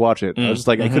everybody to watch it. I was just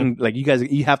like, I couldn't, like, you guys,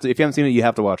 you have to, if you haven't seen it, you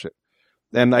have to watch it.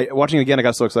 And watching it again, I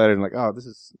got so excited and like, oh,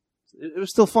 it was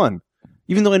still fun.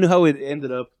 Even though I knew how it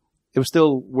ended up, it was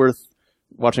still worth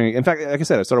watching it. In fact, like I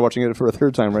said, I started watching it for a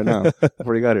third time right now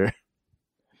before you got here.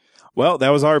 Well, that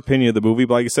was our opinion of the movie.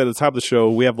 But like I said at the top of the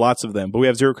show, we have lots of them, but we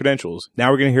have 0 credentials.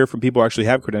 Now we're going to hear from people who actually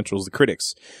have credentials, the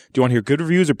critics. Do you want to hear good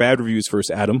reviews or bad reviews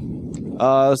first, Adam?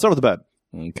 Let's start with the bad.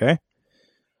 Okay.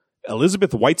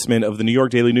 Elizabeth Weitzman of the New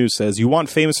York Daily News says, you want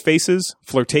famous faces,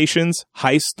 flirtations,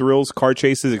 heists, thrills, car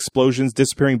chases, explosions,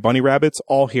 disappearing bunny rabbits,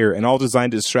 all here, and all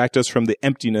designed to distract us from the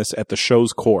emptiness at the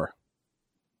show's core.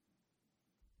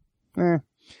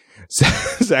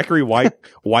 Zachary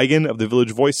Wigan of the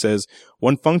Village Voice says,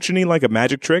 when functioning like a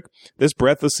magic trick, this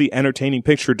breathlessly entertaining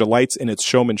picture delights in its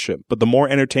showmanship. But the more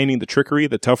entertaining the trickery,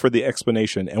 the tougher the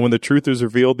explanation. And when the truth is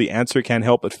revealed, the answer can't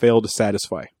help but fail to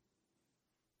satisfy.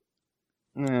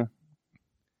 Yeah.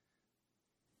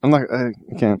 I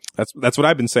can't. That's what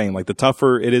I've been saying. Like, the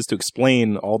tougher it is to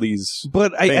explain all these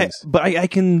things. I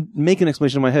can make an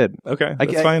explanation in my head. Okay,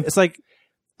 that's fine. It's like,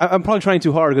 I'm probably trying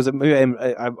too hard because maybe I'm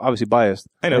obviously biased.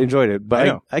 I know. I enjoyed it,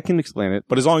 but I can explain it.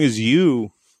 But as long as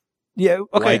you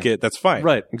like it, that's fine.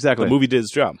 Right, exactly. The movie did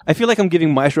its job. I feel like I'm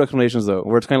giving maestro explanations, though,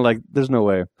 where it's kind of like, there's no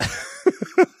way.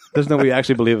 There's no way you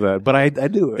actually believe that. But I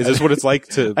do. Is this what it's like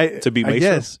to be maestro?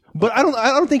 Yes. But I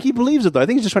don't think he believes it, though. I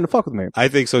think he's just trying to fuck with me. I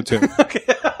think so, too. Okay.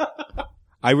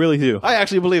 I really do. I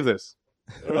actually believe this.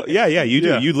 Yeah, you do.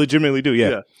 Yeah. You legitimately do,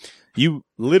 yeah. You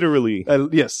literally.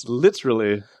 Yes,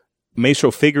 literally.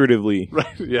 Maestro figuratively.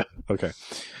 Right, yeah. Okay.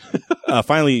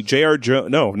 Finally,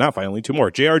 two more.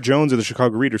 J.R. Jones of the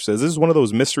Chicago Reader says, this is one of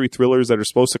those mystery thrillers that are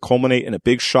supposed to culminate in a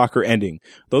big shocker ending.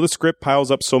 Though the script piles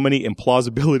up so many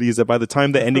implausibilities that by the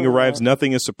time the ending arrives,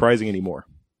 nothing is surprising anymore.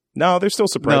 No, they're still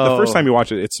surprising. No. The first time you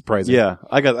watch it, it's surprising. Yeah,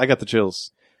 I got the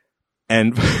chills.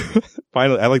 And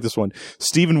finally, I like this one.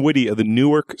 Stephen Whitty of the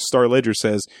Newark Star-Ledger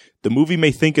says, the movie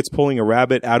may think it's pulling a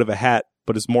rabbit out of a hat,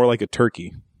 but it's more like a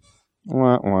turkey.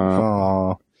 Wah,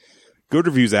 wah. Good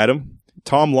reviews, Adam.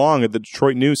 Tom Long of the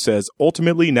Detroit News says,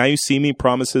 ultimately, Now You See Me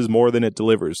promises more than it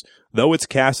delivers. Though its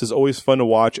cast is always fun to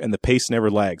watch and the pace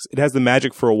never lags. It has the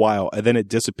magic for a while, and then it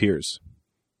disappears.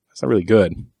 That's not really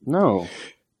good. No.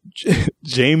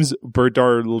 James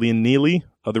Berdarlinelli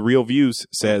of The Real Views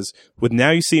says, with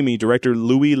Now You See Me, director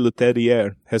Louis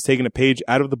Leterrier has taken a page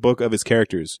out of the book of his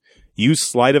characters. Use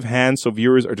sleight of hand so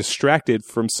viewers are distracted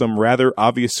from some rather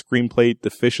obvious screenplay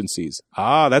deficiencies.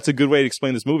 That's a good way to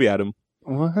explain this movie, Adam.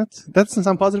 What? That doesn't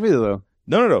sound positive either, though.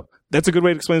 No. That's a good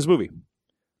way to explain this movie.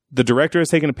 The director has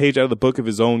taken a page out of the book of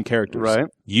his own characters. Right.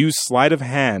 Use sleight of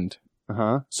hand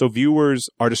so viewers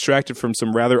are distracted from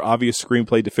some rather obvious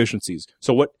screenplay deficiencies.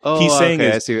 So what he's saying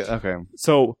is... I see. Okay.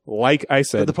 So, like I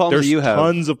said, there's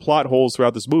tons of plot holes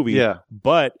throughout this movie,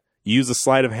 but use a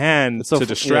sleight of hand to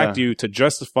distract you to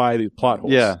justify the plot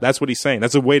holes. Yeah. That's what he's saying.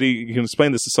 That's a way you can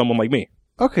explain this to someone like me.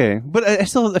 Okay, but I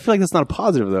feel like that's not a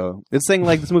positive, though. It's saying,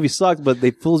 like, this movie sucked, but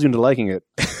they fools you into liking it.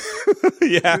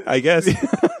 Yeah, I guess.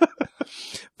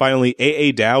 Finally,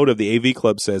 A.A. Dowd of the AV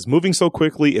Club says, moving so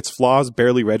quickly, its flaws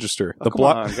barely register. Come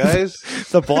on, guys.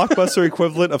 The blockbuster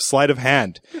equivalent of sleight of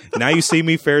hand. Now You See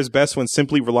Me fares best when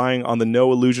simply relying on the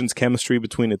no illusions chemistry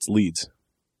between its leads.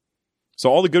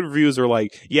 So all the good reviews are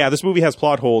like, yeah, this movie has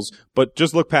plot holes, but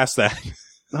just look past that.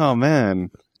 Oh, man.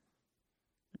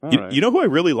 You know who I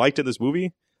really liked in this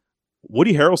movie?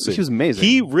 Woody Harrelson. He was amazing.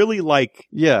 He really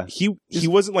yeah. He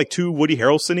wasn't like too Woody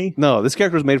Harrelson-y. No, this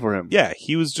character was made for him. Yeah,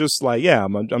 he was just like, yeah,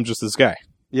 I'm just this guy.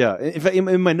 Yeah,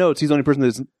 in my notes, he's the only person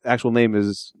that's actual name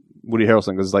is Woody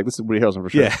Harrelson because it's like this is Woody Harrelson for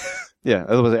sure. Yeah, yeah.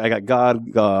 Otherwise, I got God,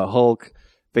 Hulk,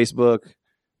 Facebook.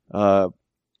 The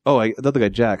other guy,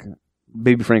 Jack,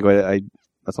 Baby Franco. I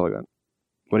that's all I got.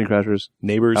 Wedding Crashers,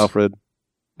 Neighbors, Alfred,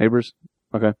 Neighbors.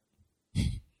 Okay.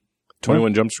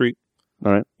 21 Jump Street.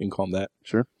 All right. You can call him that.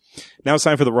 Sure. Now it's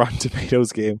time for the Rotten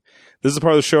Tomatoes game. This is the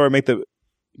part of the show where I make the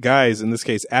guys, in this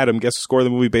case Adam, guess the score of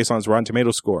the movie based on its Rotten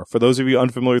Tomatoes score. For those of you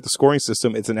unfamiliar with the scoring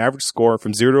system, it's an average score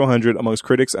from 0 to 100 amongst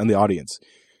critics and the audience.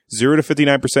 0 to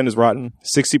 59% is rotten,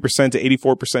 60% to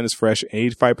 84% is fresh,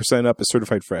 and 85% up is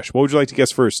certified fresh. What would you like to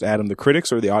guess first, Adam, the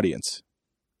critics or the audience?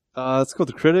 Let's go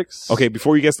with the critics. Okay,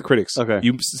 before you guess the critics,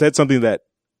 you said something that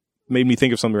made me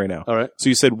think of something right now. All right. So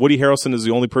you said Woody Harrelson is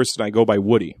the only person I go by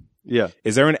Woody. Yeah.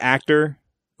 Is there an actor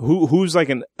who's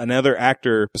like another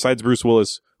actor besides Bruce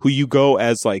Willis who you go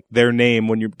as like their name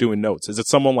when you're doing notes? Is it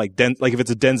someone like if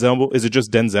it's a Denzel, is it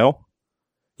just Denzel?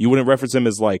 You wouldn't reference him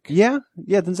as like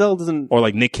Denzel doesn't, or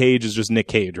like Nick Cage is just Nick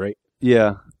Cage, right?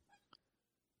 Yeah.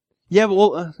 Yeah,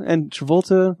 but and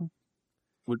Travolta.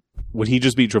 would he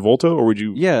just be Travolta, or would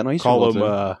you he's call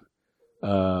Travolta.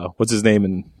 him what's his name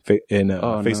in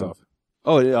Face Off?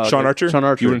 Oh, Sean Archer? Sean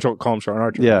Archer. You wouldn't call him Sean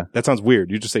Archer. Yeah. That sounds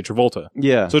weird. You just say Travolta.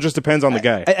 Yeah. So it just depends on the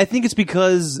guy. I think it's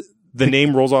because the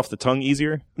name rolls off the tongue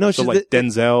easier. No, it's so just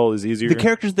Denzel is easier. The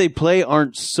characters they play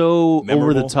aren't so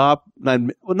memorable? over the top.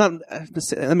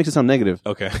 That makes it sound negative.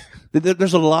 Okay.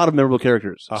 There's a lot of memorable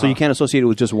characters, so you can't associate it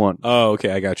with just one. Oh,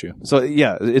 okay, I got you. So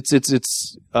yeah,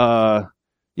 it's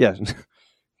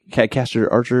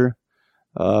Castor Archer,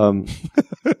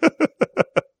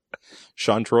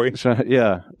 Sean Troy.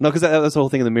 yeah, no, because that's the whole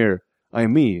thing in the mirror. I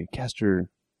am me, Castor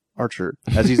Archer,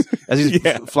 as he's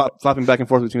flopping back and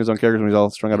forth between his own characters when he's all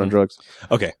strung out on drugs.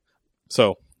 Okay,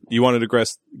 so you wanted to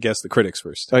guess the critics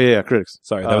first. Oh yeah, critics.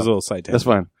 Sorry, that was a little side tangent. That's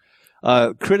fine.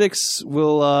 Critics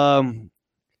will.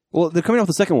 Well, they're coming off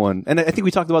the second one, and I think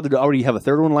we talked about they already have a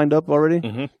third one lined up already.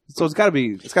 Mm-hmm. So it's got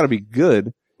to be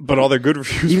good. But all their good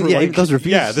reviews were even those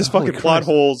reviews. Yeah, this fucking plot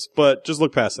holes. But just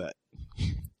look past that.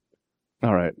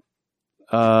 All right.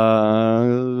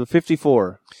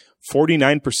 54.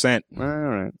 49%. All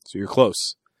right. So you're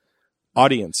close.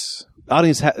 Audience.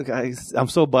 I'm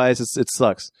so biased. It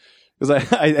sucks because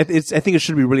I think it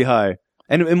should be really high,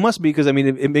 and it must be because I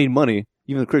mean it made money.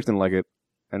 Even the critics didn't like it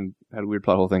and had weird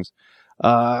plot hole things.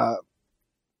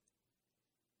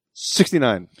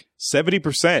 69.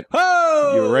 70%.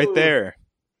 Oh! You're right there.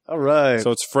 All right.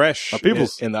 So it's fresh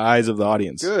in the eyes of the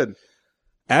audience. Good.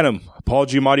 Adam, Paul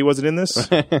Giamatti wasn't in this.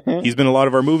 He's been in a lot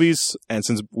of our movies, and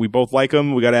since we both like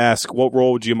him, we got to ask, what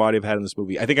role would Giamatti have had in this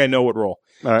movie? I think I know what role.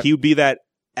 All right. He would be that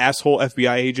asshole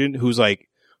FBI agent who's like,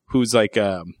 remember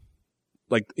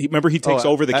he takes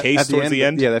over the case towards the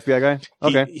end? Yeah, the FBI guy?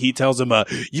 Okay. He tells him,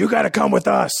 you got to come with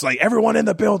us. Like, everyone in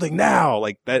the building now.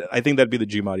 Like, that. I think that'd be the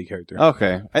Giamatti character.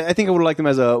 Okay. I think I would have liked him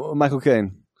as a Michael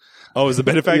Caine. Oh, as the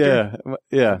benefactor?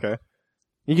 Yeah. Okay.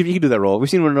 You could do that role. We've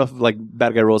seen enough like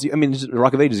bad guy roles. I mean, just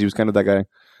Rock of Ages, he was kind of that guy.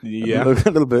 Yeah. A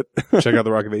little bit. Check out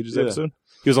the Rock of Ages episode.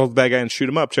 He was all the bad guy in Shoot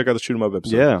 'em Up. Check out the Shoot 'em Up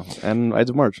episode. Yeah. And Ides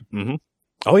of March. Mm-hmm.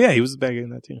 Oh, yeah. He was the bad guy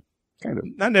in that too. Kind of.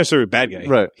 Not necessarily a bad guy.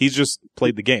 Right. He's just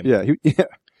played the game. Yeah. He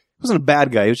wasn't a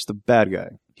bad guy. He was just a bad guy.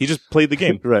 He just played the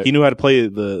game. Right. He knew how to play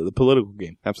the political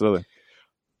game. Absolutely.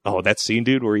 Oh, that scene,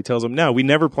 dude, where he tells him, no, we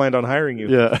never planned on hiring you.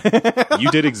 Yeah. You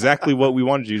did exactly what we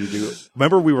wanted you to do.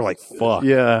 Remember, we were like, fuck.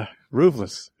 Yeah.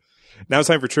 Ruthless. Now it's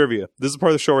time for trivia. This is part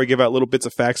of the show where I give out little bits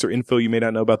of facts or info you may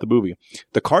not know about the movie.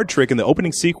 The card trick in the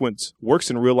opening sequence works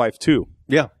in real life, too.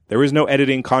 Yeah. There is no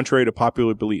editing, contrary to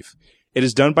popular belief. It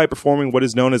is done by performing what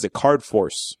is known as a card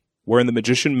force, wherein the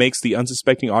magician makes the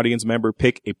unsuspecting audience member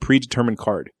pick a predetermined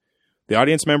card. The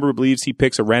audience member believes he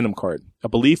picks a random card, a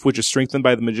belief which is strengthened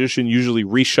by the magician usually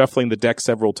reshuffling the deck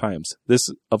several times. This,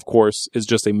 of course, is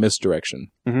just a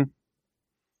misdirection. Mm-hmm.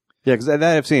 Yeah, because that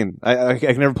I've seen. I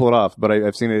can never pull it off, but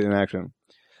I've seen it in action.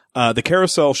 The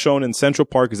carousel shown in Central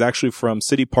Park is actually from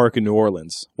City Park in New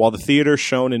Orleans, while the theater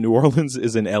shown in New Orleans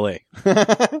is in L.A.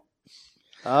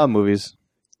 Movies.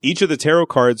 Each of the tarot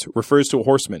cards refers to a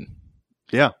horseman.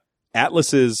 Yeah.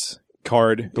 Atlas's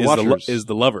card is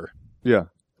the lover. Yeah.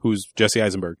 Who's Jesse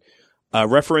Eisenberg.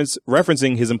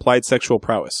 Referencing his implied sexual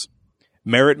prowess.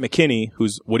 Merritt McKinney,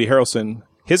 who's Woody Harrelson,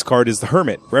 his card is the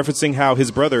hermit, referencing how his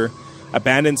brother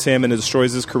abandons him and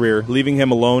destroys his career, leaving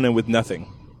him alone and with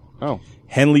nothing. Oh.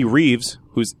 Henley Reeves,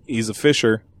 he's a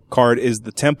fisher, card is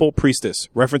the temple priestess,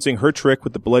 referencing her trick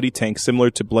with the bloody tank similar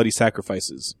to bloody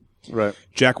sacrifices. Right.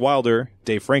 Jack Wilder,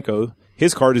 Dave Franco,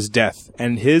 his card is death,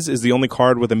 and his is the only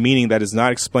card with a meaning that is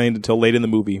not explained until late in the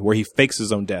movie, where he fakes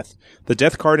his own death. The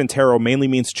death card in tarot mainly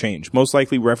means change, most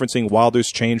likely referencing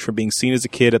Wilder's change from being seen as a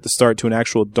kid at the start to an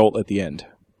actual adult at the end.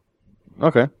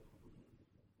 Okay.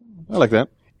 I like that.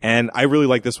 And I really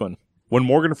like this one. When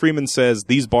Morgan Freeman says,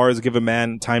 these bars give a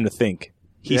man time to think,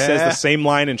 he says the same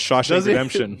line in Shawshank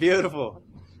Redemption. Beautiful.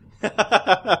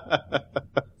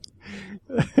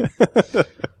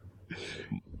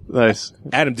 Nice.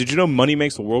 Adam, did you know money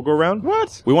makes the world go round?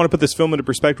 What? We want to put this film into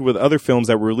perspective with other films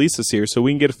that were released this year so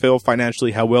we can get a feel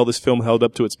financially how well this film held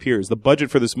up to its peers. The budget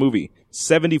for this movie,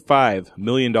 $75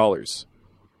 million.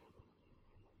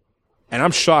 And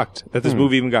I'm shocked that this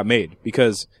movie even got made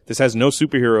because this has no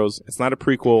superheroes. It's not a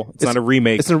prequel. It's not a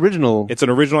remake. It's an original. It's an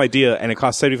original idea, and it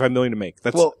cost $75 million to make.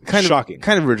 That's shocking.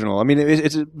 Kind of original. I mean,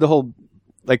 it's the whole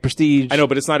like prestige. I know,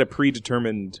 but it's not a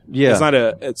predetermined. Yeah.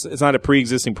 It's not a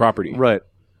pre-existing property. Right.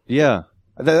 Yeah.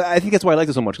 I think that's why I like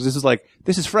it so much because this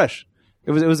is fresh.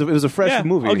 It was a fresh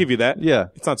movie. I'll give you that. Yeah.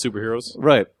 It's not superheroes.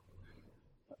 Right.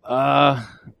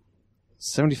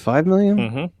 75 million?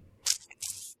 Mm-hmm.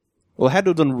 Well, it had to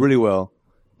have done really well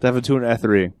to have a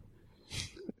 2.3.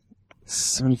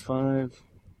 75.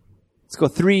 Let's go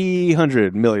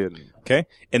 300 million. Okay.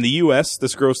 In the U.S.,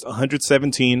 this grossed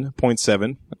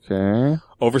 117.7. Okay.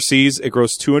 Overseas, it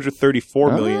grossed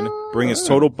 234 million, bringing its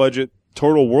total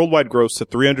worldwide gross to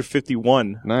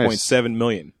 351.7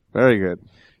 million. Very good.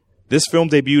 This film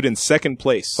debuted in second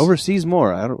place. Overseas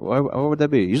more. Why would that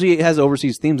be? Usually it has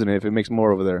overseas themes in it if it makes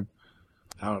more over there.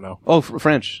 I don't know. Oh,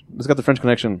 French. It's got the French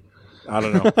connection. I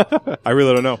don't know. I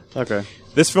really don't know. Okay.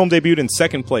 This film debuted in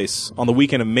second place on the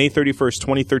weekend of May 31st,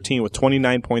 2013 with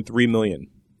 29.3 million.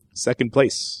 Second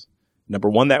place. Number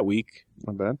one that week.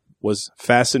 Not bad. Was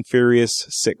Fast and Furious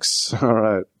 6. All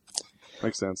right.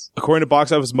 Makes sense. According to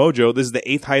Box Office Mojo, this is the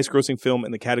 8th highest grossing film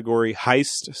in the category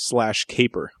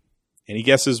heist/caper. Any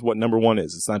guesses what number one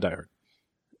is? It's not Die Hard.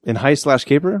 In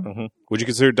heist/caper? Mm-hmm. Would you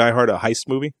consider Die Hard a heist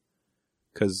movie?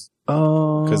 Because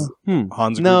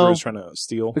Hans Gruber is trying to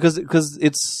steal. Because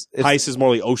it's heist is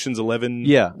more like Ocean's 11.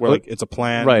 Yeah, where like it's a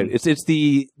plan. Right. It's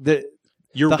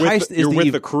you're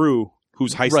with the crew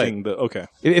who's heisting the. Okay.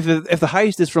 If the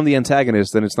heist is from the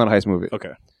antagonist, then it's not a heist movie.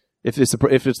 Okay. If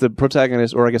it's the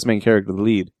protagonist or I guess main character, the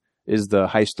lead is the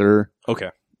heister. Okay.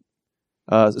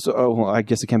 Well, I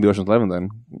guess it can be Ocean's 11 then.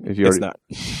 If you it's not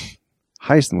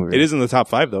heist movie. It is in the top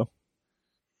 5 though.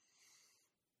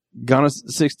 Gone in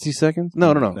 60 Seconds?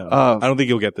 No. I don't think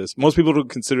you'll get this. Most people don't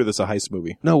consider this a heist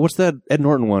movie. No, what's that Ed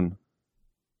Norton one?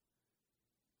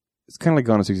 It's kind of like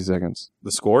Gone in 60 Seconds.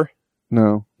 The Score?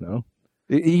 No.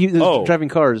 He was driving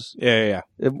cars. Yeah.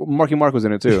 Marky Mark was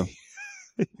in it too.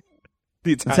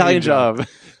 The Italian Job.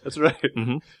 That's right.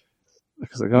 Mm-hmm.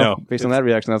 No, based on that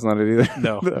reaction, that's not it either.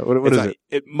 No. What is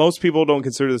it? Most people don't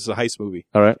consider this a heist movie.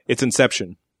 All right. It's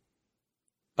Inception.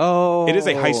 Oh. It is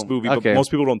a heist movie, but most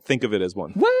people don't think of it as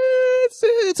one. What?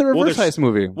 It's a reverse heist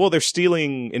movie. Well, they're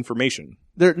stealing information.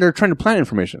 They're trying to plant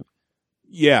information.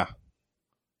 Yeah.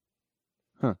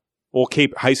 Huh. Well,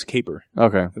 heist caper.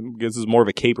 Okay. This is more of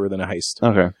a caper than a heist.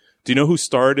 Okay. Do you know who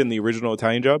starred in the original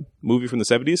Italian Job movie from the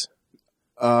 70s?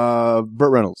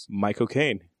 Burt Reynolds. Michael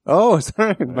Caine. Oh,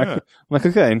 sorry. Yeah.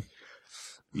 Michael Caine.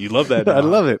 You love that. I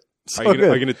love it. So are you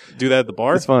going to do that at the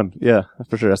bar? It's fun. Yeah,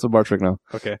 for sure. That's the bar trick now.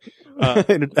 Okay.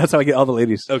 That's how I get all the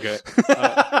ladies. Okay.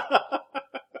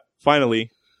 Finally,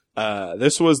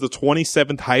 this was the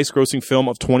 27th highest grossing film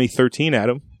of 2013,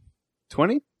 Adam.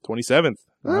 20? 27th.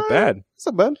 Not bad. That's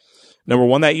not bad. Number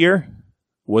one that year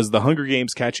was The Hunger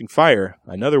Games Catching Fire,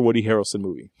 another Woody Harrelson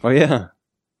movie. Oh, yeah.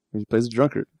 He plays a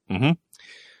drunkard. Mm-hmm.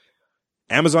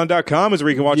 Amazon.com is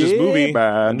where you can watch this movie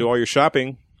and do all your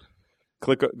shopping.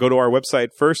 Go to our website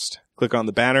first, click on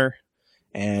the banner,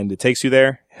 and it takes you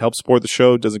there. Helps support the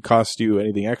show. Doesn't cost you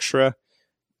anything extra.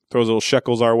 Throws little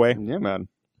shekels our way. Yeah, man.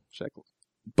 Shekels.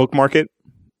 Bookmark it.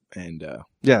 And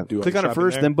click on it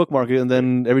first, then bookmark it, and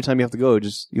then every time you have to go, you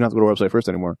don't have to go to our website first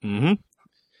anymore. Mm-hmm.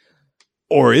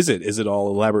 Or is it? Is it all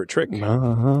elaborate trick?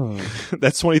 Uh-huh.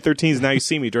 That's 2013's Now You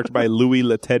See Me, directed by Louis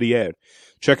Leterrier.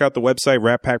 Check out the website,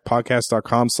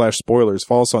 ratpackpodcast.com/spoilers.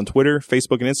 Follow us on Twitter,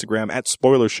 Facebook, and Instagram at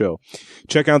Spoiler Show.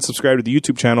 Check out and subscribe to the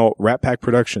YouTube channel, Rat Pack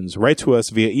Productions. Write to us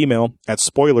via email at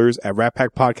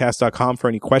spoilers@ratpackpodcast.com for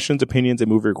any questions, opinions, and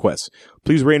movie requests.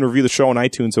 Please rate and review the show on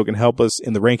iTunes so it can help us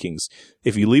in the rankings.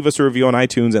 If you leave us a review on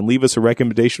iTunes and leave us a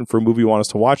recommendation for a movie you want us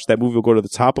to watch, that movie will go to the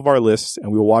top of our list,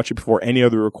 and we will watch it before any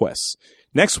other requests.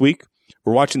 Next week,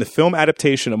 we're watching the film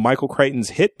adaptation of Michael Crichton's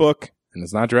hit book, and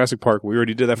it's not Jurassic Park. We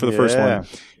already did that for the first one.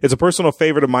 It's a personal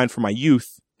favorite of mine from my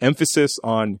youth. Emphasis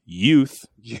on youth.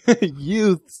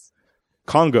 Youth.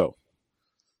 Congo.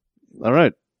 All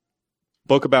right.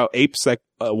 Book about apes that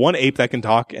one ape that can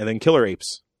talk, and then killer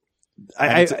apes.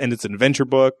 And it's an adventure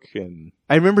book. And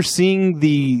I remember seeing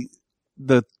the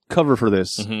cover for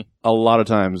this a lot of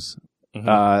times. Mm-hmm.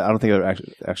 I don't think I've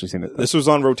actually seen it. This was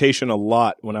on rotation a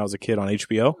lot when I was a kid on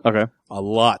HBO. Okay. A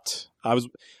lot.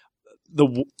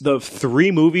 The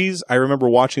 3 movies I remember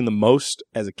watching the most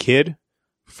as a kid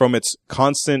from its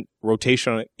constant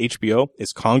rotation on HBO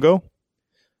is Congo,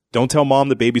 Don't Tell Mom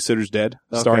the Babysitter's Dead,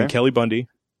 starring Kelly Bundy,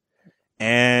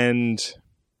 and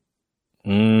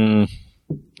God,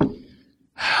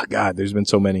 there's been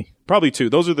so many. Probably 2.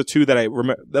 Those are the 2 that I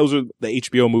remember. Those are the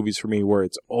HBO movies for me where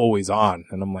it's always on,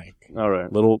 and I'm like, all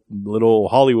right, little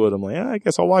Hollywood. I'm like, I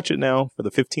guess I'll watch it now for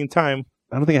the 15th time.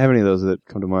 I don't think I have any of those that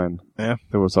come to mind. Yeah.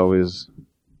 There was always...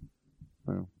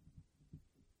 Well,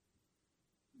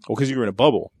 because you were in a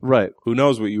bubble. Right. Who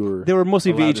knows what you were... They were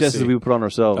mostly VHSs that we would put on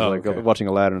ourselves, watching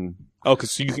Aladdin. Oh,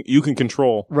 because you can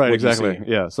control. Right, exactly.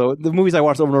 Yeah. So the movies I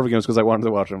watched over and over again was because I wanted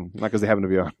to watch them, not because they happened to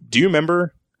be on. Do you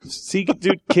remember... See,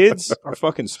 dude, kids are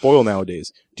fucking spoiled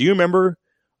nowadays. Do you remember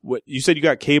what... You said you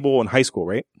got cable in high school,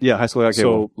 right? Yeah, high school I got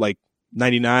cable. So, like,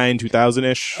 99,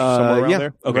 2000-ish, somewhere around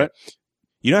there? Okay. Right.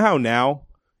 You know how now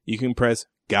you can press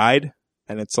guide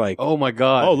and it's like, oh my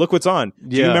god, oh, look what's on.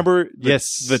 Do you remember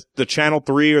the channel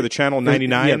 3 or the channel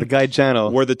 99? Yeah, the guide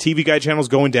channel. Where the TV guide channel's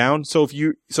going down. So if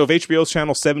HBO's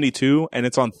channel 72 and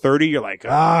it's on 30, you're like,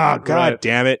 god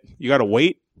damn it. You gotta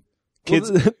wait.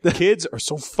 Kids are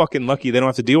so fucking lucky they don't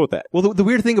have to deal with that. Well, the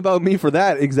weird thing about me for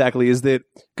that exactly is that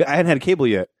I hadn't had cable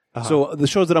yet. So the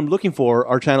shows that I'm looking for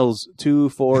are channels 2,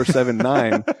 4, 7,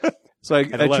 9. So I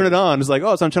turn it on. It's like,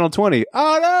 oh, it's on channel 20.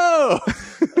 Oh no!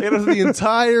 It was the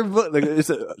entire book. Like,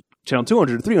 it's channel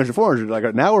 200, 300, 400.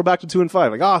 Like now we're back to 2 and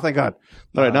 5. Like, oh, thank God.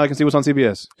 All right, now I can see what's on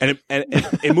CBS. And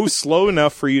it moves slow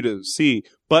enough for you to see,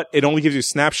 but it only gives you a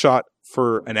snapshot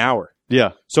for an hour.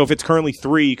 Yeah. So if it's currently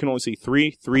 3, you can only see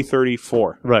 3, 3:30,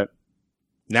 4. Right.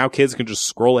 Now kids can just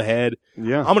scroll ahead.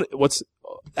 Yeah.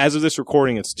 As of this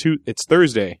recording, it's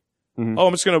Thursday. Mm-hmm. Oh,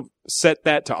 I'm just going to set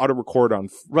that to auto record on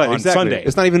Sunday.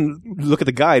 It's not even look at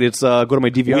the guide. It's go to my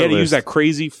DVR We had to list. use that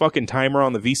crazy fucking timer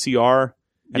on the VCR.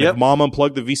 And if mom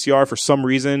unplugged the VCR for some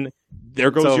reason, there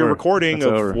goes your recording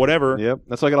of whatever. Yep.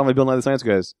 That's why I got all my Bill Nye the Science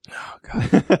Guys. Oh, God.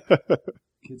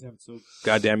 Kids have it so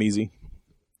goddamn easy.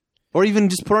 Or even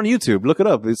just put on YouTube. Look it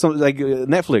up. It's something like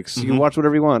Netflix. You can watch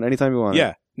whatever you want, anytime you want.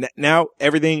 Yeah. Now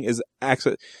everything is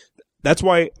access. That's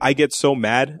why I get so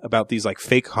mad about these like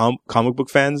fake comic book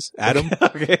fans, Adam,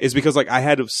 is because like I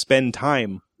had to spend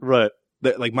time. Right.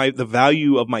 Like the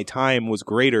value of my time was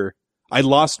greater. I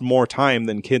lost more time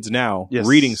than kids now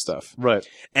reading stuff. Right.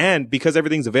 And because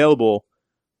everything's available,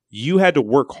 you had to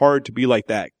work hard to be like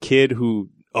that kid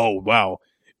who, oh, wow,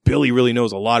 Billy really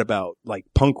knows a lot about like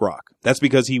punk rock. That's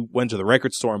because he went to the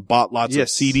record store and bought lots of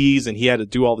CDs and he had to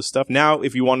do all this stuff. Now,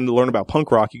 if you wanted to learn about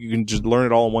punk rock, you can just learn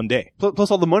it all in one day. Plus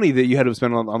all the money that you had to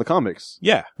spend on the comics.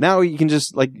 Yeah. Now you can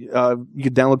just you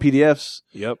can download PDFs.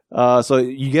 Yep. So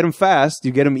you get them fast,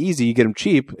 you get them easy, you get them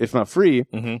cheap, if not free.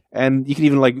 Mm-hmm. And you can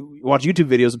even like watch YouTube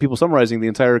videos of people summarizing the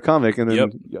entire comic. And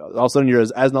then all of a sudden you're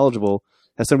as knowledgeable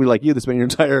as somebody like you that spent your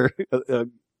entire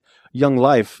young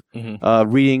life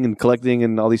reading and collecting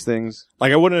and all these things.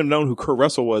 Like I wouldn't have known who Kurt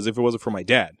Russell was if it wasn't for my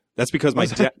dad. That's because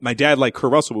my dad liked Kurt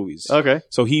Russell movies. Okay.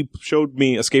 So he showed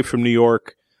me Escape from New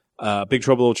York, Big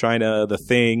Trouble in Little China, The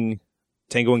Thing,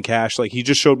 Tango and Cash. Like he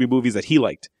just showed me movies that he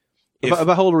liked.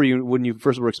 About how old were you when you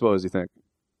first were exposed, you think?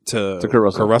 To Kurt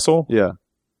Russell? Kurt Russell? Yeah.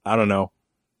 I don't know.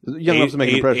 Young enough to make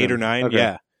an impression. 8 or 9, okay.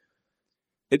 Yeah.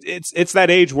 It's that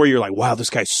age where you're like, wow, this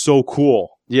guy's so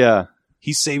cool. Yeah.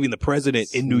 He's saving the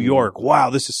president in New York. Wow,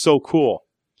 this is so cool.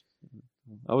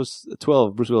 I was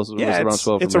 12. Bruce Willis was around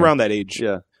 12. It's around that age.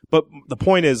 Yeah. But the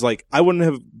point is, like, I wouldn't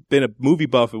have been a movie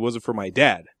buff if it wasn't for my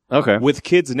dad. Okay. With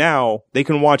kids now, they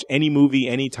can watch any movie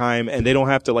anytime and they don't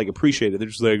have to, like, appreciate it. They're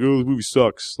just like, oh, the movie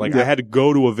sucks. Like, I had to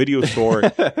go to a video store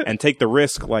and take the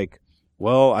risk, like,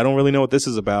 well, I don't really know what this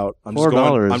is about. I'm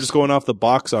just going off the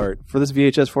box art. For this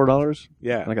VHS, $4?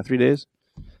 Yeah. Like 3 days?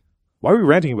 Why are we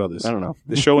ranting about this? I don't know.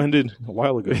 The show ended a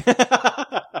while ago.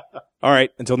 All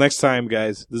right. Until next time,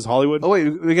 guys. This is Hollywood. Oh, wait.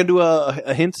 We're going to do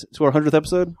a hint to our 100th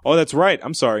episode? Oh, that's right.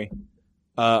 I'm sorry.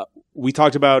 We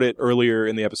talked about it earlier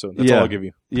in the episode. That's all I'll give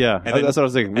you. Yeah. And that's what I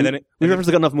was thinking. We've referenced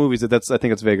enough movies that I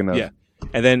think it's vague enough. Yeah.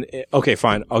 And then, okay,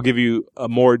 fine. I'll give you a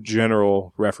more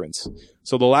general reference.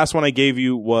 So the last one I gave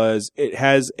you was it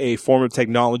has a form of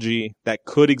technology that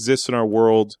could exist in our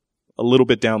world a little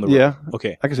bit down the road. Yeah.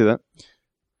 Okay. I can see that.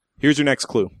 Here's your next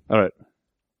clue. All right.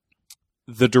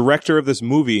 The director of this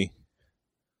movie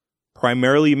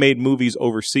primarily made movies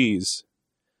overseas,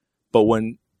 but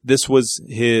when this was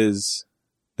his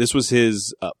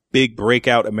big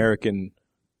breakout American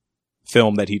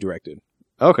film that he directed.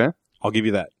 Okay. I'll give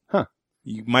you that. Huh.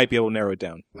 You might be able to narrow it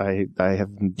down. I have.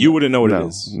 You wouldn't know what it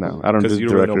is. No, I don't do you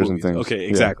directors don't really know and things. Okay,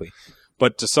 exactly. Yeah.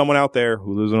 But to someone out there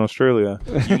who lives in Australia,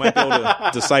 you might be able to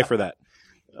decipher that.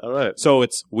 All right. So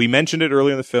we mentioned it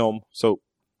earlier in the film. So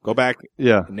go back,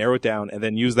 and narrow it down, and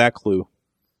then use that clue.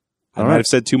 I might have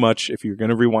said too much. If you're going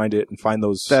to rewind it and find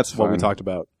those, that's what fine. we talked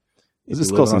about. This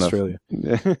is close enough. Australia.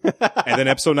 And then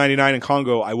episode 99 in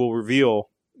Congo, I will reveal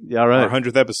our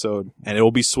 100th episode, and it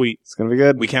will be sweet. It's going to be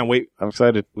good. We can't wait. I'm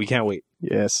excited. We can't wait.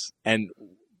 Yes. And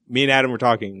me and Adam were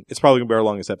talking. It's probably going to be our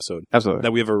longest episode. Absolutely.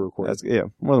 That we ever recorded. Yeah,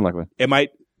 more than likely. It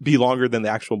might be longer than the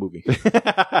actual movie.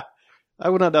 I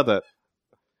would not doubt that.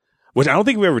 Which I don't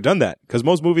think we've ever done that, because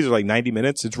most movies are like 90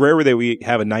 minutes. It's rare that we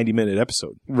have a 90-minute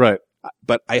episode. Right.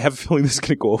 But I have a feeling this is going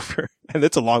to go over. And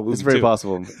it's a long movie, It's very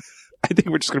possible. I think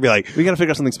we're just going to be like... We got to figure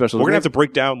out something special. We're going to have to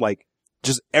break down, like,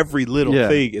 just every little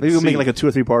thing. Maybe we'll make like a 2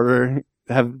 or 3-parter,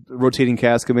 have rotating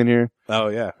cast come in here. Oh,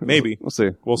 yeah. Maybe. We'll see.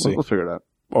 We'll see. We'll figure it out.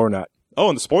 Or not. Oh,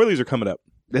 and the spoilers are coming up.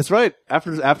 That's right.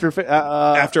 After our 100th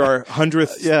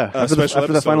after special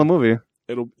the final movie.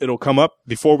 It'll come up.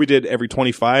 Before we did every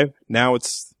 25. Now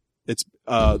it's It's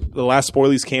the last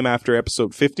spoilies came after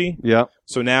episode 50. Yeah.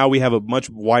 So now we have a much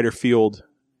wider field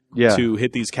to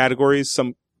hit these categories.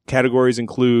 Some categories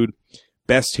include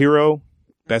best hero,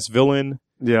 best villain,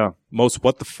 most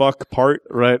what the fuck part,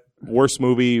 right? Worst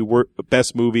movie,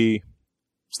 best movie,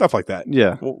 stuff like that.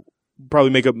 Yeah. We'll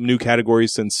probably make up new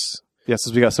categories since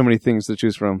we got so many things to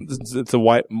choose from. It's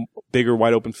a bigger,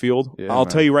 wide open field. Yeah, I'll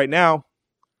tell you right now,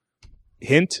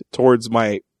 hint towards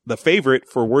the favorite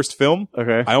for worst film.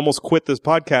 Okay. I almost quit this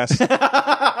podcast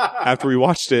after we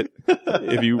watched it.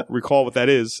 If you recall what that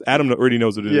is, Adam already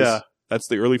knows what it is. Yeah. That's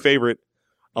the early favorite.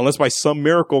 Unless by some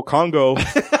miracle Congo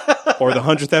or the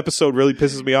 100th episode really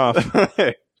pisses me off.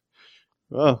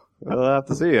 Well, we'll have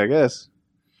to see, I guess.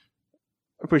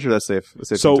 I'm pretty sure that's safe.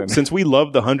 So since we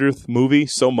love the 100th movie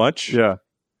so much,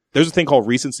 there's a thing called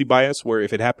recency bias where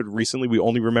if it happened recently, we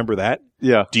only remember that.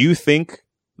 Yeah. Do you think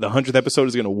the 100th episode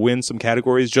is going to win some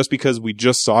categories just because we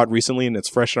just saw it recently and it's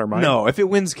fresh in our mind? No, if it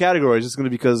wins categories, it's going to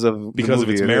be because of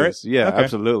its merit. Yeah, okay.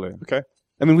 Absolutely. Okay.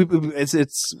 I mean, we've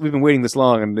been waiting this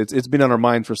long, and it's been on our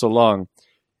mind for so long.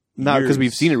 Not because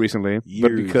we've seen it recently,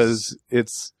 but because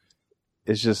it's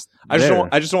just. I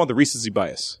just don't want the recency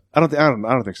bias. I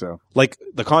don't think so. Like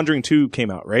The Conjuring 2 came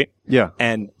out, right? Yeah.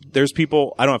 And there's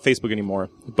people. I don't have Facebook anymore,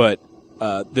 but.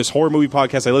 This horror movie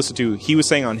podcast I listened to, he was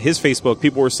saying on his Facebook,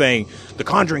 people were saying, The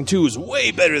Conjuring 2 is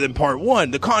way better than part 1.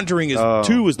 The Conjuring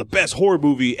 2 is the best horror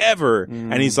movie ever.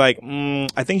 And he's like,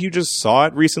 I think you just saw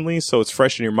it recently, so it's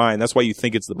fresh in your mind. That's why you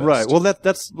think it's the best. Right. Well,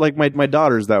 that's like my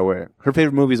daughter's that way. Her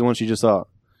favorite movie is the one she just saw.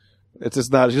 It's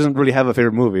just not, she doesn't really have a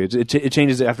favorite movie. It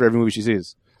changes after every movie she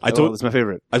sees. It's my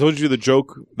favorite. I told you the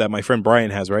joke that my friend Brian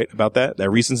has, right? About that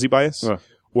recency bias,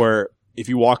 where if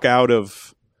you walk out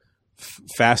of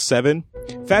Fast 7.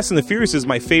 Fast and the Furious is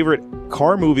my favorite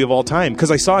car movie of all time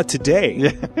because I saw it today.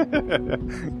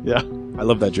 Yeah. I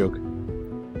love that joke.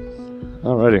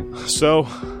 Alrighty. So,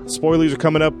 spoilers are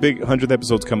coming up. Big 100th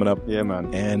episode's coming up. Yeah,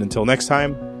 man. And until next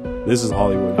time, this is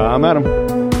Hollywood. I'm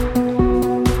Adam.